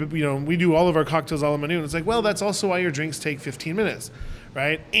do all of our cocktails all in menu. And it's like, well, that's also why your drinks take 15 minutes.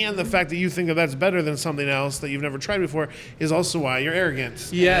 right? And the fact that you think that that's better than something else that you've never tried before is also why you're arrogant.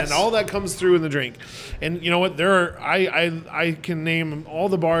 Yes. And all that comes through in the drink. And you know what? I can name all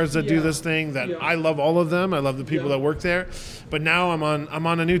the bars that do this thing that I love all of them. I love the people that work there. But now I'm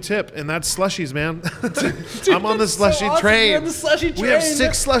on a new tip, and that's slushies, man. I'm on the slushy awesome. train. You're on the slushy We have train.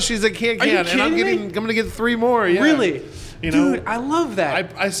 6 slushies at Can Are you and I'm kidding me? gonna get 3 more. Yeah. Really? You know, Dude, I love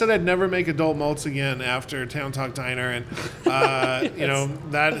that. I said I'd never make adult malts again after Town Talk Diner, and you know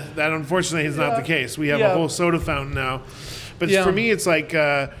that unfortunately is not the case. We have a whole soda fountain now, but for me, it's like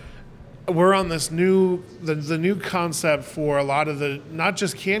we're on this new the new concept for a lot of the not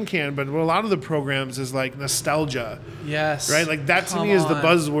just Can, but a lot of the programs is like nostalgia. Yes. Right. Like that to Come me is the on.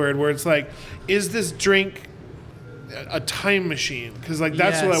 buzzword where it's like, is this drink a time machine? Because like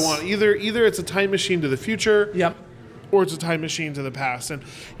that's what I Yes. want. Either it's a time machine to the future. Yep. Or it's a time machine to the past. And,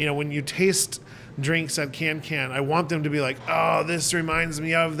 you know, when you taste drinks at Can, I want them to be like, oh, this reminds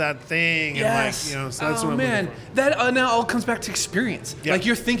me of that thing. Yes. And like, you know, so that's what I'm man, looking for. that now all comes back to experience. Yeah. Like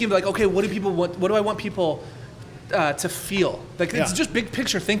you're thinking like, okay, what do people want? What do I want people to feel? Like it's Yeah. just big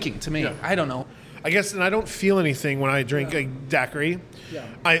picture thinking to me. Yeah. I don't know. I guess, and I don't feel anything when I drink a daiquiri. Yeah.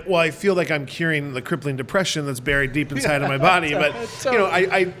 I feel like I'm curing the crippling depression that's buried deep inside of my body. But, you know,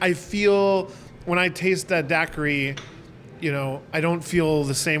 I feel when I taste that daiquiri, you know, I don't feel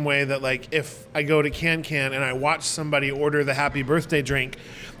the same way that like if I go to Can and I watch somebody order the happy birthday drink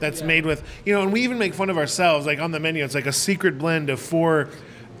that's made with, you know, and we even make fun of ourselves, like on the menu, it's like a secret blend of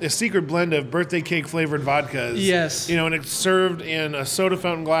birthday cake flavored vodkas. Yes. You know, and it's served in a soda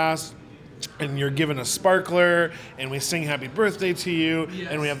fountain glass. And you're given a sparkler, and we sing happy birthday to you,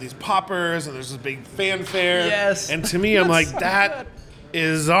 and we have these poppers, and there's this big fanfare. Yes. And to me, I'm like, that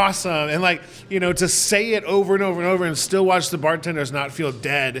is awesome. And like, you know, to say it over and over and over and still watch the bartenders not feel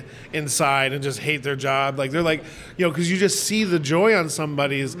dead inside and just hate their job. Like they're like, you know, because you just see the joy on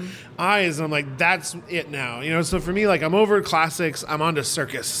somebody's eyes, and I'm like, that's it now. You know, so for me, like I'm over classics, I'm on to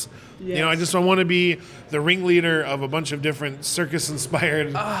circus. You know, I just want to be the ringleader of a bunch of different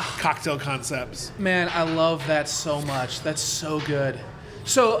circus-inspired cocktail concepts. Man, I love that so much. That's so good.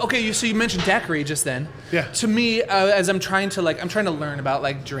 So okay, so you mentioned daiquiri just then. Yeah. To me, as I'm trying to learn about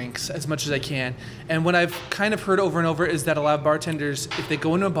like drinks as much as I can, and what I've kind of heard over and over is that a lot of bartenders, if they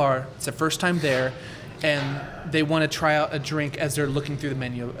go into a bar, it's their first time there, and they want to try out a drink as they're looking through the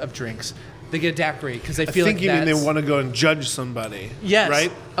menu of drinks. They get a daiquiri because they feel I think like you mean that's... they want to go and judge somebody. Yes. Right?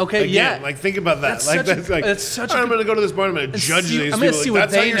 Okay, Again, yeah. like think about that. That's like such a- that's like that's such a I'm good- going to go to this bar and I'm going to and judge see- these I'm people. gonna see Like, what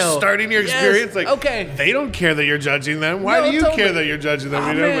that's how they you're know. starting your Yes, experience. Like okay. they don't care that you're judging them. Why No, do you totally. care that you're judging them?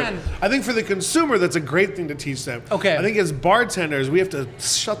 Oh, You know? man. But I think for the consumer that's a great thing to teach them. Okay. I think as bartenders we have to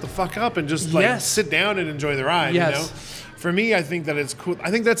shut the fuck up and just like Yes. sit down and enjoy the ride, Yes. you know? For me, I think that it's cool.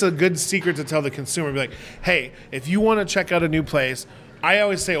 I think that's a good secret to tell the consumer. Be like, hey, if you want to check out a new place, I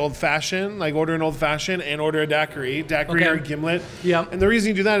always say old fashioned, like order an old fashioned and order a daiquiri Okay. or a gimlet. Yeah. And the reason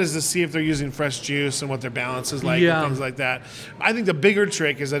you do that is to see if they're using fresh juice and what their balance is like Yeah. and things like that. I think the bigger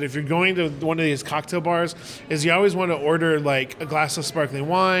trick is that if you're going to one of these cocktail bars, is you always want to order like a glass of sparkling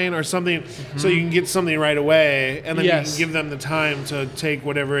wine or something so you can get something right away, and then you Yes. can give them the time to take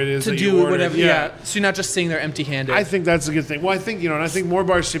whatever it is to that do you ordered. whatever. Yeah. So you're not just sitting there empty-handed. I think that's a good thing. Well, I think, you know, and I think more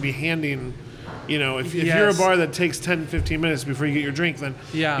bars should be handing, you know, if you're a Yes. bar that takes 10, 15 minutes before you get your drink, then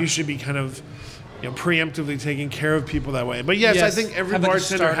Yeah. you should be kind of, you know, preemptively taking care of people that way. But yes, I Yes. think every Have like a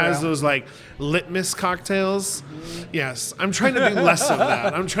bartender starter has out. those like litmus cocktails. Yes, I'm trying to do less of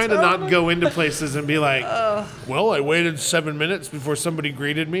that. I'm trying to not go into places and be like, well, I waited 7 minutes before somebody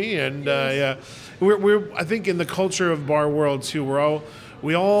greeted me, and yeah, we're I think in the culture of bar world too,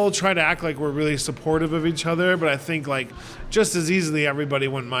 we all try to act like we're really supportive of each other, but I think like just as easily everybody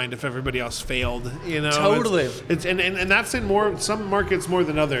wouldn't mind if everybody else failed, you know. Totally. It's and that's in some markets more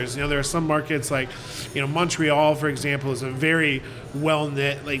than others. You know, there are some markets like, you know, Montreal, for example, is a very well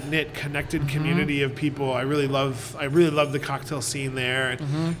knit, connected community of people. I really love the cocktail scene there.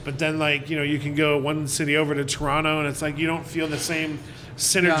 But then like, you know, you can go one city over to Toronto and it's like you don't feel the same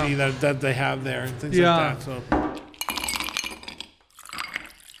synergy that they have there and things Yeah. like that. So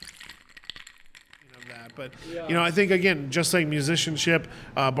But, you know, I think, again, just like musicianship,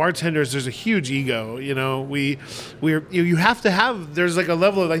 bartenders, there's a huge ego. You know, you have to have, there's like a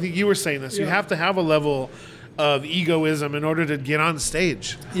level of, I think you were saying this, you have to have a level of egoism in order to get on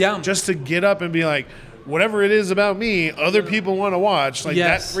stage. Yeah. Just to get up and be like, whatever it is about me, other people want to watch. Like,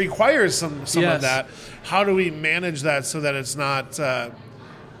 Yes. that requires some Yes. of that. How do we manage that so that it's not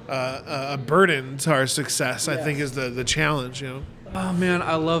a burden to our success, I think is the challenge, you know? Oh man,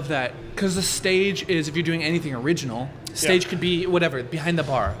 I love that because the stage is, if you're doing anything original, Stage could be whatever, behind the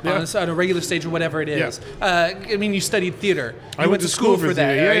bar, on a regular stage or whatever it is. I mean, you studied theater. I went to school for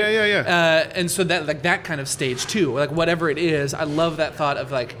that. theater, Yeah. right? And so that like that kind of stage too, like whatever it is, I love that thought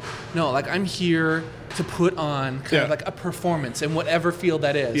of like, no, like I'm here to put on kind of like a performance in whatever field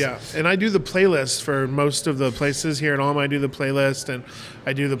that is. Yeah, and I do the playlist for most of the places here at Alma. I do the playlist, and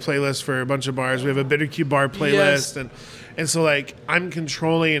I do the playlist for a bunch of bars. We have a Bitter Cube bar playlist, and so like I'm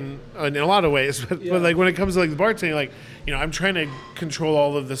controlling in a lot of ways, but like when it comes to like the bartending, like I'm trying to control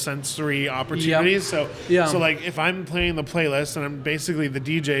all of the sensory opportunities. So like if I'm playing the playlist and I'm basically the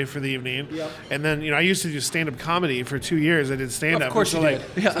DJ for the evening, and then I used to do stand up comedy for 2 years. I did stand up. Of course, so you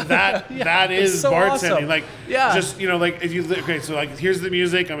like did. so that is so bartending. awesome. Like just like if you so like here's the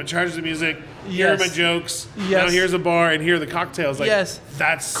music. I'm in charge of the music. Here are my jokes. Now here's a bar, and here are the cocktails. Like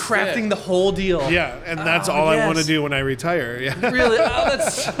that's crafting the whole deal. Yeah, and that's all I want to do when I retire. Yeah. Really? Oh,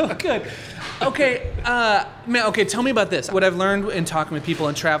 that's so good. Okay, man. Okay, tell me about this. What I've learned in talking with people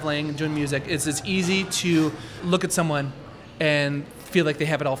and traveling and doing music is it's easy to look at someone and feel like they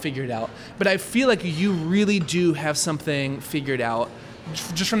have it all figured out. But I feel like you really do have something figured out,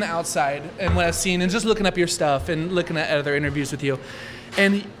 just from the outside and what I've seen, and just looking up your stuff and looking at other interviews with you.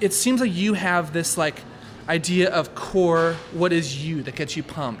 And it seems like you have this like idea of core, what is you that gets you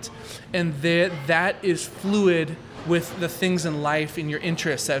pumped, and that is fluid with the things in life and your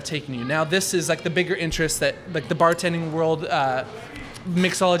interests that have taken you. Now this is like the bigger interests that like the bartending world,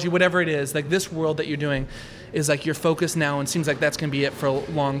 mixology, whatever it is, like this world that you're doing is like your focus now, and seems like that's gonna be it for a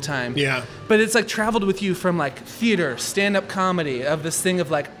long time. Yeah. But it's like traveled with you from like theater, stand-up comedy, of this thing of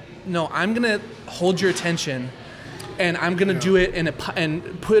like, no, I'm gonna hold your attention and I'm gonna do it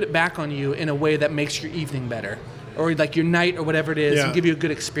and put it back on you in a way that makes your evening better, or like your night or whatever it is, and give you a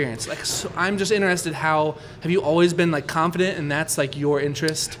good experience. Like, so I'm just interested, have you always been like confident, and that's like your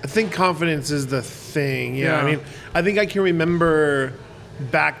interest? I think confidence is the thing. Yeah. I mean, I think I can remember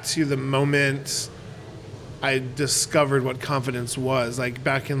back to the moment I discovered what confidence was, like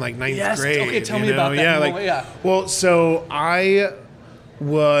back in like ninth grade. Okay, tell me about that. Well, so I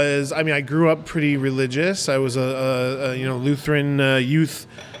grew up pretty religious. I was a Lutheran youth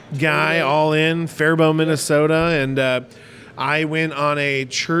guy, all in Faribault, Minnesota, and I went on a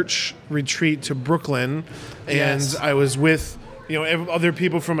church retreat to Brooklyn, and I was with other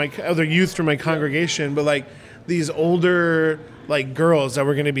people from other youth from my congregation, but like these older like girls that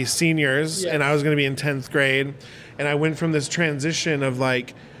were going to be seniors, and I was going to be in 10th grade, and I went from this transition of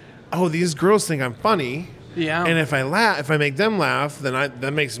like, oh, these girls think I'm funny. Yeah. And if I make them laugh, then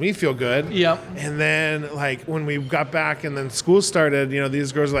that makes me feel good. Yep. And then like when we got back and then school started,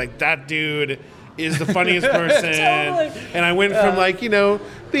 these girls were like, that dude is the funniest person. Totally. And I went from like,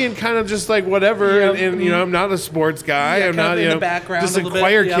 being kind of just like whatever, and I'm not a sports guy. I'm not, in the background just a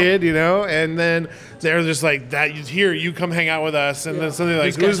choir kid, and then they're just like, that you come hang out with us, and then something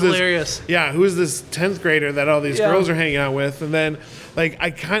like, who's this? Hilarious. Yeah, who's this 10th grader that all these girls are hanging out with? And then like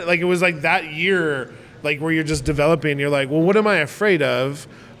I kind of like it was like that year. Like where you're just developing, you're like, well, what am I afraid of?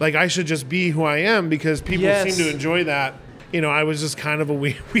 Like I should just be who I am, because people seem to enjoy that. I was just kind of a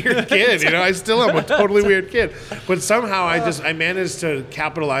weird kid. I still am a totally weird kid, but somehow I managed to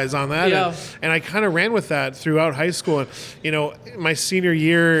capitalize on that, and I kind of ran with that throughout high school. And my senior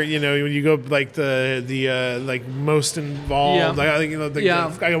year, when you go like the like most involved, like I think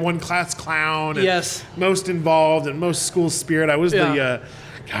I got one class clown, and most involved and most school spirit. I was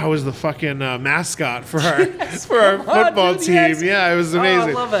I was the fucking mascot for our football team. Yes. Yeah, it was amazing.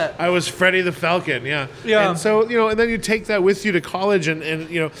 I love it. I was Freddie the Falcon. Yeah. And so and then you take that with you to college,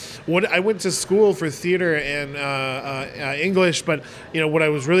 and what I went to school for theater and English, but what I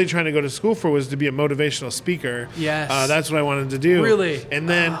was really trying to go to school for was to be a motivational speaker. Yes. That's what I wanted to do. Really. And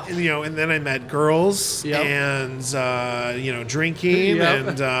then and then I met girls and drinking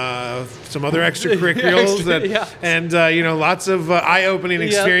and some other extracurriculars and lots of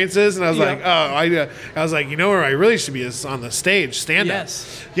eye-opening experiences, and I was like, I was like, where I really should be is on the stage, stand up.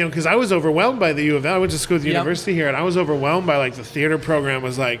 Because I was overwhelmed by the U of L. I went to school at the university here, and I was overwhelmed by like the theater program.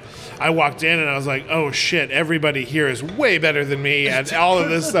 Was like, I walked in and I was like, oh shit, everybody here is way better than me at all of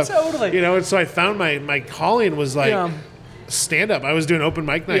this stuff. Totally. And so I found my calling was like stand up. I was doing open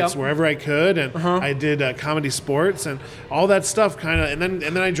mic nights wherever I could, and I did comedy sports and all that stuff kind of, and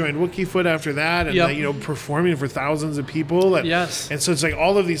then I joined Wookiefoot after that, and performing for thousands of people, and and so it's like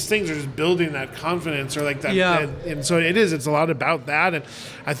all of these things are just building that confidence, or like that, and so it's a lot about that. And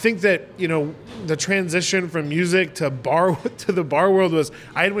I think that the transition from music to the bar world was,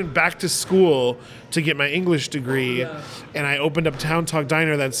 I had went back to school to get my English degree, and I opened up Town Talk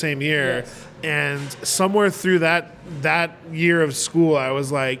Diner that same year. And somewhere through that year of school, I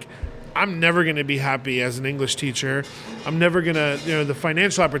was like, I'm never going to be happy as an English teacher. I'm never going to, the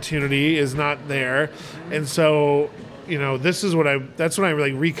financial opportunity is not there. And so, that's when I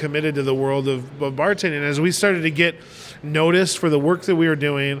like recommitted to the world of bartending. As we started to get noticed for the work that we were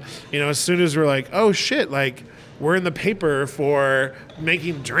doing, as soon as we're like, oh shit, like we're in the paper for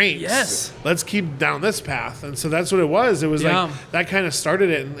making drinks. Yes. Let's keep down this path. And so that's what it was. It was like that kind of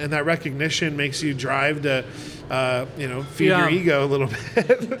started it. And that recognition makes you drive to, feed your ego a little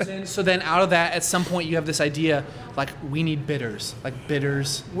bit. And so then out of that, at some point you have this idea, like, we need bitters. Like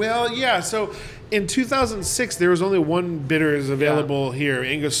bitters. Well, yeah. So in 2006, there was only one bitters available here,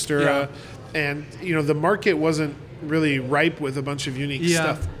 Angostura. Yeah. And, the market wasn't really ripe with a bunch of unique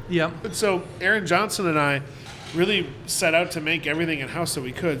stuff. Yeah. And so Aaron Johnson and I really set out to make everything in-house that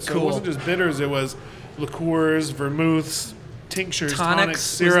we could. So It wasn't just bitters. It was liqueurs, vermouths, tinctures, tonics,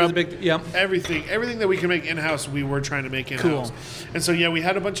 syrup, everything that we can make in-house, we were trying to make in-house. Cool. And so, we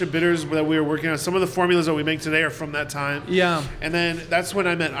had a bunch of bitters that we were working on. Some of the formulas that we make today are from that time. Yeah. And then that's when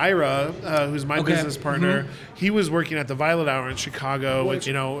I met Ira, who's my business partner. Mm-hmm. He was working at the Violet Hour in Chicago, which,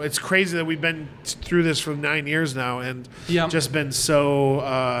 it's crazy that we've been through this for 9 years now and just been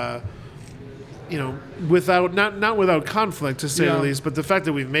so... without not without conflict, to say the least, but the fact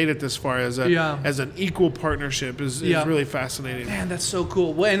that we've made it this far as an equal partnership is really fascinating. Man, that's so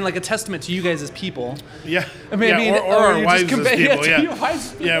cool. Well, and like a testament to you guys as people. Yeah. I mean, or our wives as people.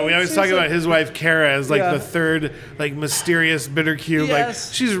 Yeah, we always talk about his wife Kara as like the third like mysterious bitter cube. Yes.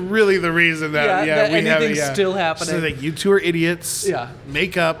 Like she's really the reason that we anything's have still happening. So like you two are idiots. Yeah.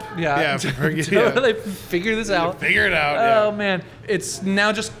 Make up. Yeah. Totally figure this out. Figure it out. Oh man. It's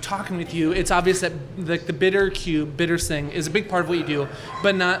now just talking with you. It's obvious that like the bitters thing is a big part of what you do,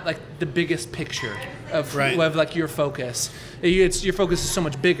 but not like the biggest picture of like your focus. Your focus is so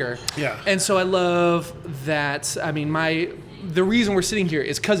much bigger. Yeah. And so I love that. I mean, the reason we're sitting here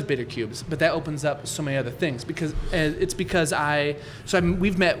is because of Bitter Cubes, but that opens up so many other things because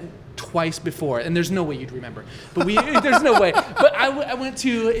we've met twice before, and there's no way you'd remember. But there's no way. But I went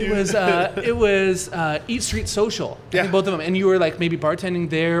to it was Eat Street Social. I think both of them, and you were like maybe bartending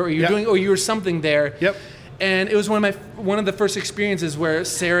there, or you were something there. Yep. And it was one of the first experiences where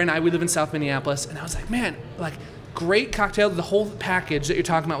Sarah and I, we live in South Minneapolis, and I was like, man, like great cocktail. The whole package that you're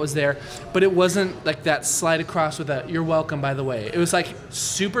talking about was there, but it wasn't like that slide across with a "you're welcome" by the way. It was like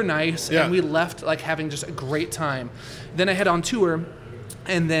super nice, and we left like having just a great time. Then I head on tour.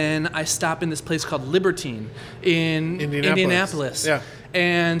 And then I stop in this place called Libertine in Indianapolis. Yeah.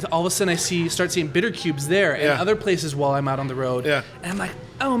 And all of a sudden I start seeing Bitter Cubes there and other places while I'm out on the road. Yeah. And I'm like,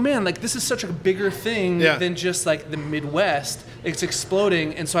 oh man, like this is such a bigger thing than just like the Midwest. It's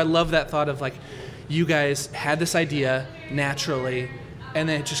exploding. And so I love that thought of like, you guys had this idea naturally, and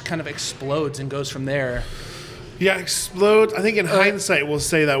then it just kind of explodes and goes from there. Yeah, explode. I think in hindsight we'll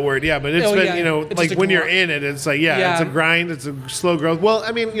say that word. Yeah, but it's been, it's like when you're in it, it's like, it's a grind. It's a slow growth. Well,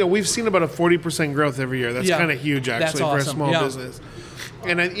 I mean, we've seen about a 40% growth every year. That's kind of huge, actually, for a small business.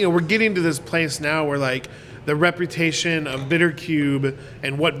 And, we're getting to this place now where, like, the reputation of Bitter Cube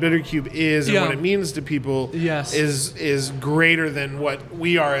and what Bitter Cube is and what it means to people is greater than what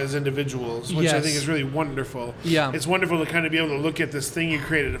we are as individuals, which I think is really wonderful. Yeah. It's wonderful to kind of be able to look at this thing you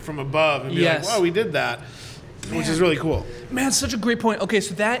created from above and be like, wow, we did that. Man. Which is really cool. Man, such a great point. Okay,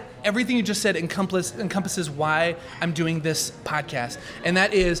 so that everything you just said encompasses why I'm doing this podcast, and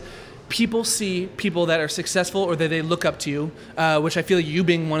that is people see people that are successful or that they look up to you, which I feel you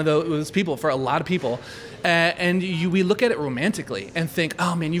being one of those people for a lot of people. And we look at it romantically and think,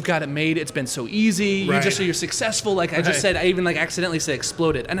 oh man, you've got it made. It's been so easy. You're successful. Like I just said, I even like accidentally said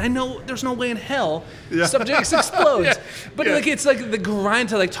exploded. And I know there's no way in hell stuff just explodes. But like it's like the grind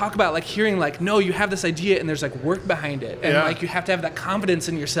to like talk about like hearing like, no, you have this idea and there's like work behind it. And like you have to have that confidence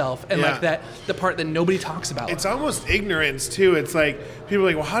in yourself and like that the part that nobody talks about. It's almost ignorance too. It's like people are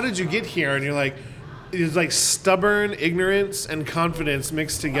like, well, how did you get here? And you're like, it's like stubborn ignorance and confidence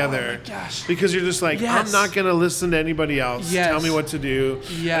mixed together. Oh my gosh. Because you're just like, I'm not going to listen to anybody else. Tell me what to do.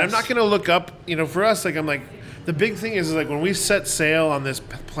 And I'm not going to look up, for us, like I'm like, the big thing is like when we set sail on this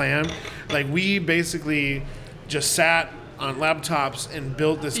plan, like we basically just sat on laptops and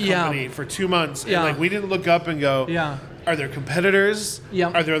built this company for 2 months. And like we didn't look up and go, are there competitors?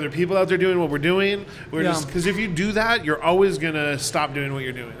 Are there other people out there doing what we're doing? We're just, because if you do that, you're always going to stop doing what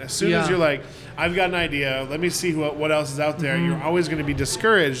you're doing. As soon as you're like, I've got an idea, let me see what else is out there, you're always going to be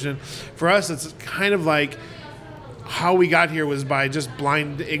discouraged. And for us, it's kind of like how we got here was by just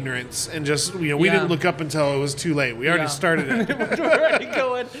blind ignorance and just, we didn't look up until it was too late. We already started it. We're already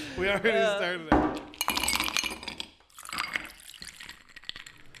going. We already started it.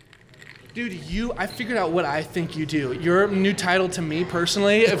 Dude, I figured out what I think you do. Your new title to me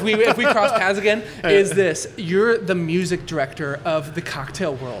personally, if we cross paths again, is this. You're the music director of the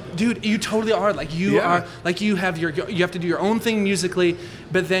cocktail world. Dude, you totally are. Like you are, like you have to do your own thing musically,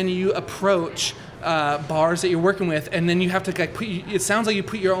 but then you approach bars that you're working with, and then you have to like it sounds like you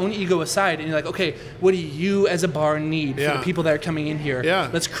put your own ego aside, and you're like, okay, what do you as a bar need for the people that are coming in here? Yeah.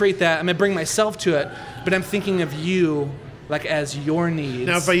 Let's create that. I'm gonna bring myself to it, but I'm thinking of you like as your needs.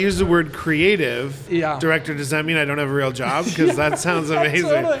 Now, if I use the word creative director, does that mean I don't have a real job? Because that sounds amazing.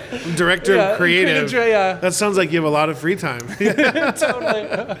 Totally. I'm director of creative. That sounds like you have a lot of free time.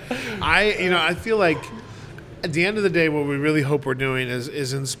 Totally. I feel like at the end of the day, what we really hope we're doing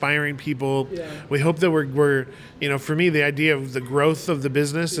is inspiring people. Yeah. We hope that we're for me, the idea of the growth of the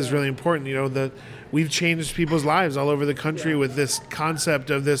business is really important. That we've changed people's lives all over the country with this concept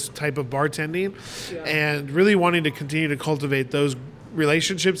of this type of bartending, and really wanting to continue to cultivate those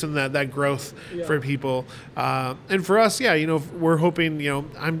relationships and that growth for people. And for us, we're hoping,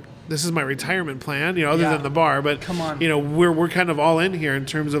 this is my retirement plan, other than the bar, but come on, we're kind of all in here in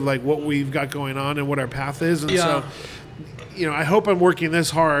terms of like what we've got going on and what our path is. And so, I hope I'm working this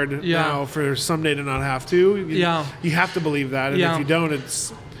hard now for someday to not have to. You have to believe that. And if you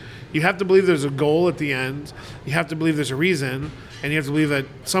don't, you have to believe there's a goal at the end. You have to believe there's a reason, and you have to believe that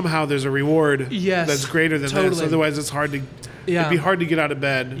somehow there's a reward that's greater than this. Otherwise, it's hard to. It'd be hard to get out of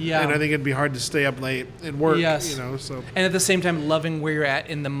bed, and I think it'd be hard to stay up late and work. So and at the same time, loving where you're at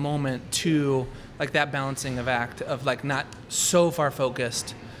in the moment too, like that balancing of act of like not so far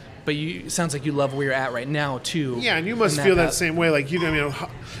focused, but it sounds like you love where you're at right now too. Yeah, and you must feel that same way. Like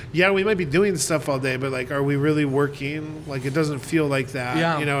we might be doing stuff all day, but like, are we really working? Like, it doesn't feel like that.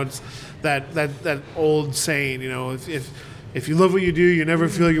 Yeah. It's that old saying. If you love what you do, you never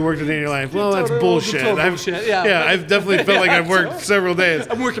feel like you worked a day in your life. Well, that's bullshit. I've definitely felt like I've worked several days.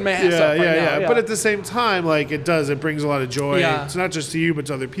 I'm working my ass off right now. But at the same time, like it brings a lot of joy. Yeah. It's not just to you, but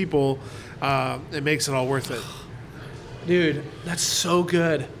to other people. It makes it all worth it. Dude, that's so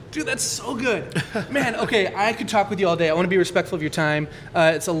good. Man, okay, I could talk with you all day. I want to be respectful of your time.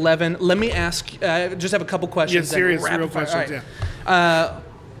 It's 11. Let me ask, just have a couple questions. Yeah, serious, real questions, right.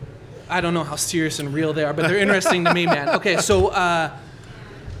 I don't know how serious and real they are, but they're interesting to me, man. Okay, so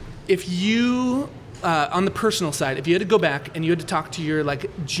if you, on the personal side, if you had to go back and you had to talk to your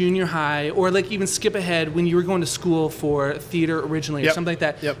like junior high, or like even skip ahead when you were going to school for theater originally or something like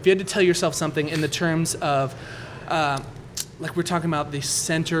that, if you had to tell yourself something in the terms of, like we're talking about the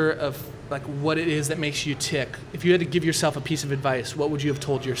center of like what it is that makes you tick, if you had to give yourself a piece of advice, what would you have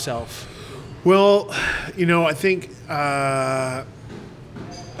told yourself? Well, I think...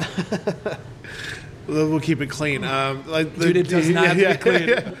 we'll keep it clean. Dude, it does not have to be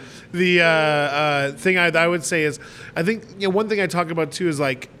clean. The thing I would say is, I think one thing I talk about too is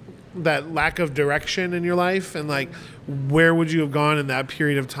like that lack of direction in your life, and like where would you have gone in that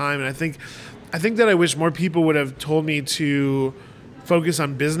period of time. And I think that I wish more people would have told me to focus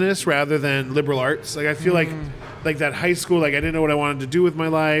on business rather than liberal arts. Like I feel like that high school, like I didn't know what I wanted to do with my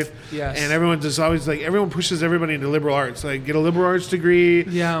life. Yes. And everyone just always everyone pushes everybody into liberal arts. Like get a liberal arts degree,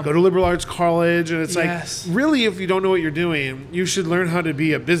 go to liberal arts college. And it's like, really, if you don't know what you're doing, you should learn how to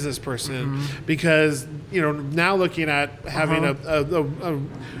be a business person because, now looking at having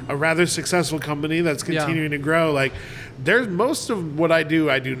a rather successful company that's continuing to grow, like there's most of what I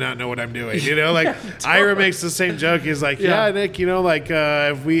do not know what I'm doing. Like Ira makes the same joke. He's like, Nick,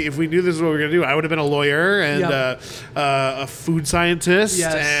 if we knew this is what we were gonna do, I would have been a lawyer and a food scientist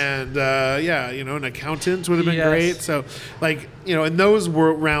and an accountant would have been great. So like, in those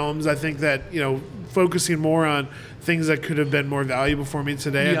realms, I think that, focusing more on things that could have been more valuable for me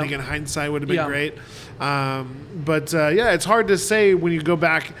today, I think in hindsight would have been great. But it's hard to say when you go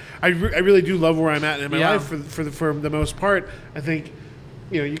back. I really do love where I'm at in my life for the most part. I think,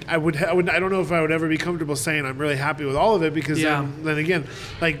 I don't know if I would ever be comfortable saying I'm really happy with all of it because then again,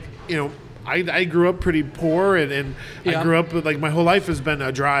 like, I grew up pretty poor and I grew up with like my whole life has been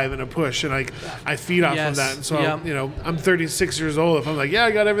a drive and a push and like I feed off of that. And so, I'm 36 years old. If I'm like, I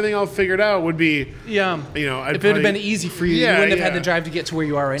got everything all figured out would be, if it would have been easy for you, you wouldn't have had the drive to get to where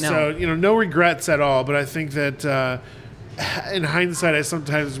you are right now. So, no regrets at all. But I think that, in hindsight, I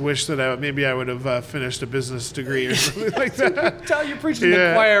sometimes wish that maybe I would have finished a business degree or something like that. You're preaching to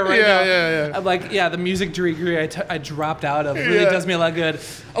the choir right now. Yeah. I'm like, the music degree I dropped out of really does me a lot of good.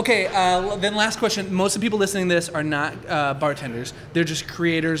 Okay, then last question. Most of the people listening to this are not bartenders. They're just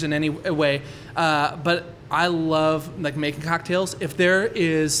creators in any way. But I love like making cocktails. If there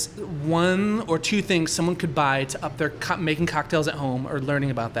is one or two things someone could buy to up their making cocktails at home or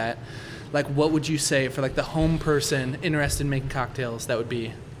learning about that, like what would you say for like the home person interested in making cocktails? That would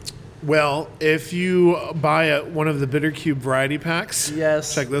be Well, if you buy one of the Bitter Cube variety packs,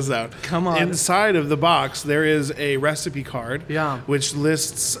 Yes. check this out. Come on. Inside of the box, there is a recipe card, Yeah. which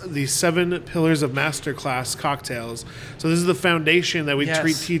lists the 7 pillars of masterclass cocktails. So this is the foundation that we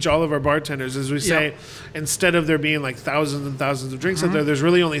Yes. teach all of our bartenders. As we say, instead of there being like thousands and thousands of drinks out there, there's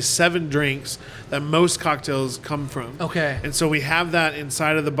really only 7 drinks that most cocktails come from. Okay. And so we have that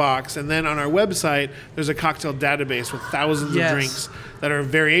inside of the box, and then on our website, there's a cocktail database with thousands Yes. of drinks that are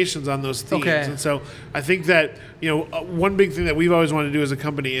variations on those themes. Okay. And so I think that, one big thing that we've always wanted to do as a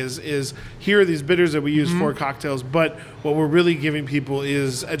company is here are these bitters that we use for cocktails, but what we're really giving people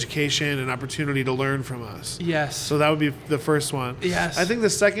is education and opportunity to learn from us. Yes. So that would be the first one. Yes. I think the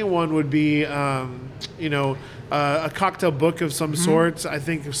second one would be, a cocktail book of some sort. I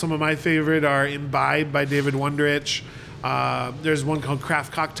think some of my favorite are Imbibe by David Wondrich. There's one called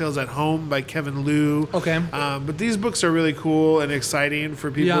Craft Cocktails at Home by Kevin Liu. Okay. But these books are really cool and exciting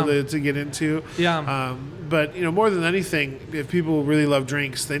for people Yeah. to get into. Yeah. But more than anything, if people really love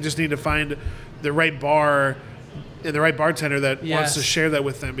drinks, they just need to find the right bar and the right bartender that wants Yes. to share that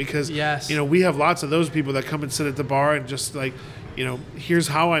with them. Because Yes. we have lots of those people that come and sit at the bar and just like, here's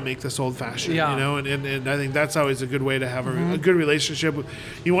how I make this old fashioned. Yeah. And I think that's always a good way to have a good relationship.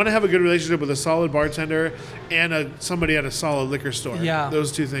 You want to have a good relationship with a solid bartender and somebody at a solid liquor store. Yeah.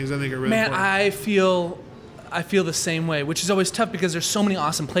 Those two things I think are really Man, important. I feel the same way, which is always tough because there's so many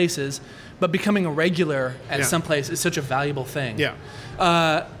awesome places, but becoming a regular at some place is such a valuable thing.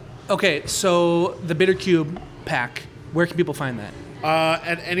 Yeah. Okay, so the Bitter Cube pack, where can people find that?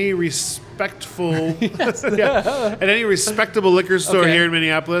 At any respectful, at any respectable liquor store Okay. here in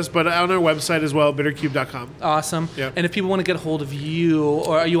Minneapolis, but on our website as well, bittercube.com. Awesome. Yep. And if people want to get a hold of you,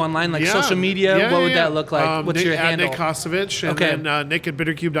 or are you online, like Yeah. social media? Yeah, what would yeah. that look like? What's Nick, your at handle? Nick Kosovich, and Okay. then Nick at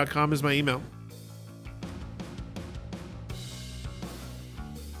bittercube.com is my email.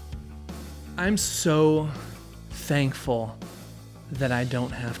 I'm so thankful that I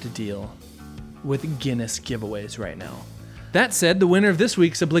don't have to deal with Guinness giveaways right now. That said, the winner of this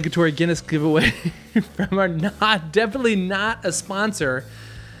week's obligatory Guinness giveaway from our definitely not a sponsor,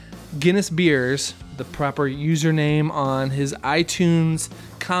 Guinness Beers, the proper username on his iTunes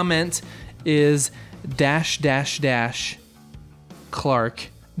comment is -- Clark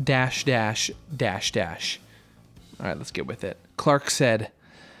 -- All right, let's get with it. Clark said,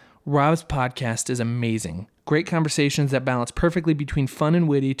 Rob's podcast is amazing. Great conversations that balance perfectly between fun and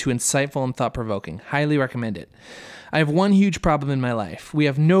witty to insightful and thought-provoking. Highly recommend it. I have one huge problem in my life. We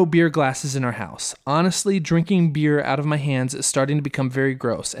have no beer glasses in our house. Honestly, drinking beer out of my hands is starting to become very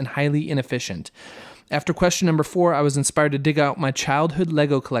gross and highly inefficient. After question number 4, I was inspired to dig out my childhood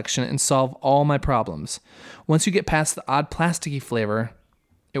Lego collection and solve all my problems. Once you get past the odd plasticky flavor,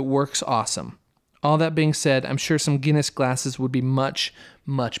 it works awesome. All that being said, I'm sure some Guinness glasses would be much,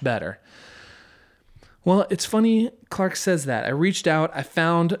 much better. Well, it's funny Clark says that. I reached out. I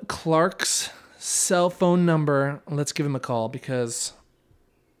found Clark's cell phone number. Let's give him a call because...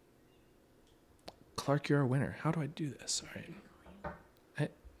 Clark, you're a winner. How do I do this? All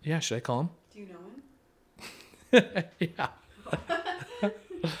right. Yeah, should I call him? Do you know him? Yeah.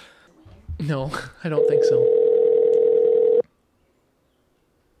 No, I don't think so.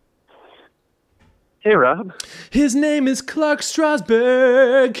 Hey, Rob. His name is Clark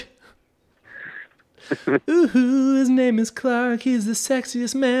Strasberg. Ooh, his name is Clark. He's the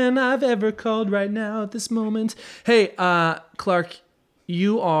sexiest man I've ever called right now at this moment. Hey, Clark,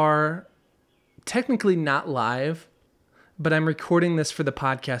 you are technically not live, but I'm recording this for the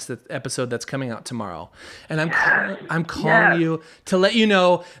podcast episode that's coming out tomorrow. And I'm calling you to let you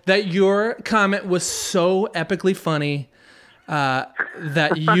know that your comment was so epically funny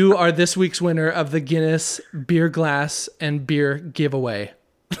that you are this week's winner of the Guinness beer glass and beer giveaway.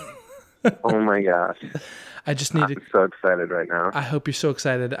 Oh my gosh. I just need to... I'm so excited right now. I hope you're so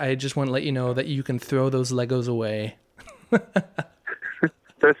excited. I just want to let you know that you can throw those Legos away.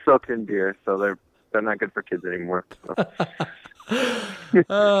 They're soaked in beer, so they're not good for kids anymore. So.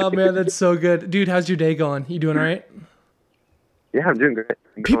 Oh man, that's so good. Dude, how's your day going? You doing all right? Yeah, I'm doing great.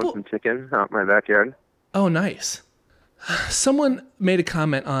 I'm grilling some chicken out in my backyard. Oh, nice. Someone made a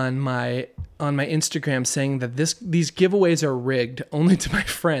comment on my Instagram saying that these giveaways are rigged only to my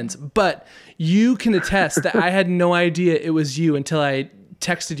friends, but you can attest that I had no idea it was you until I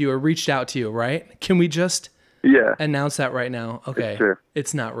texted you or reached out to you, right? Can we just announce that right now? Okay. Sure.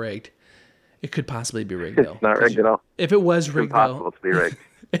 It's not rigged. It could possibly be rigged though. It's not rigged at all. If it was rigged though. It's impossible to be rigged.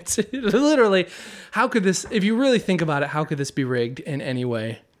 It's literally, how could this, if you really think about it, how could this be rigged in any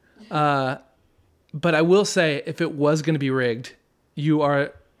way? But I will say, if it was going to be rigged, you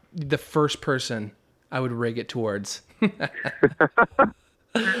are the first person I would rig it towards.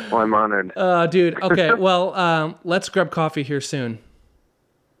 Well, I'm honored. Dude. Okay. Well, let's grab coffee here soon.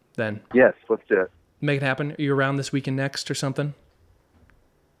 Then. Yes, let's do it. Make it happen. Are you around this weekend next or something?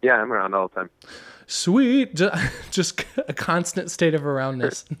 Yeah, I'm around all the time. Sweet. Just a constant state of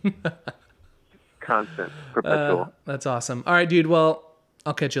aroundness. Constant. Perpetual. That's awesome. All right, dude. Well,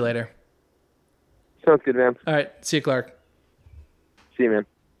 I'll catch you later. Sounds good, man. All right. See you, Clark. See you,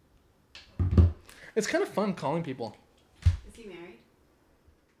 man. It's kind of fun calling people. Is he married?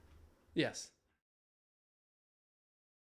 Yes.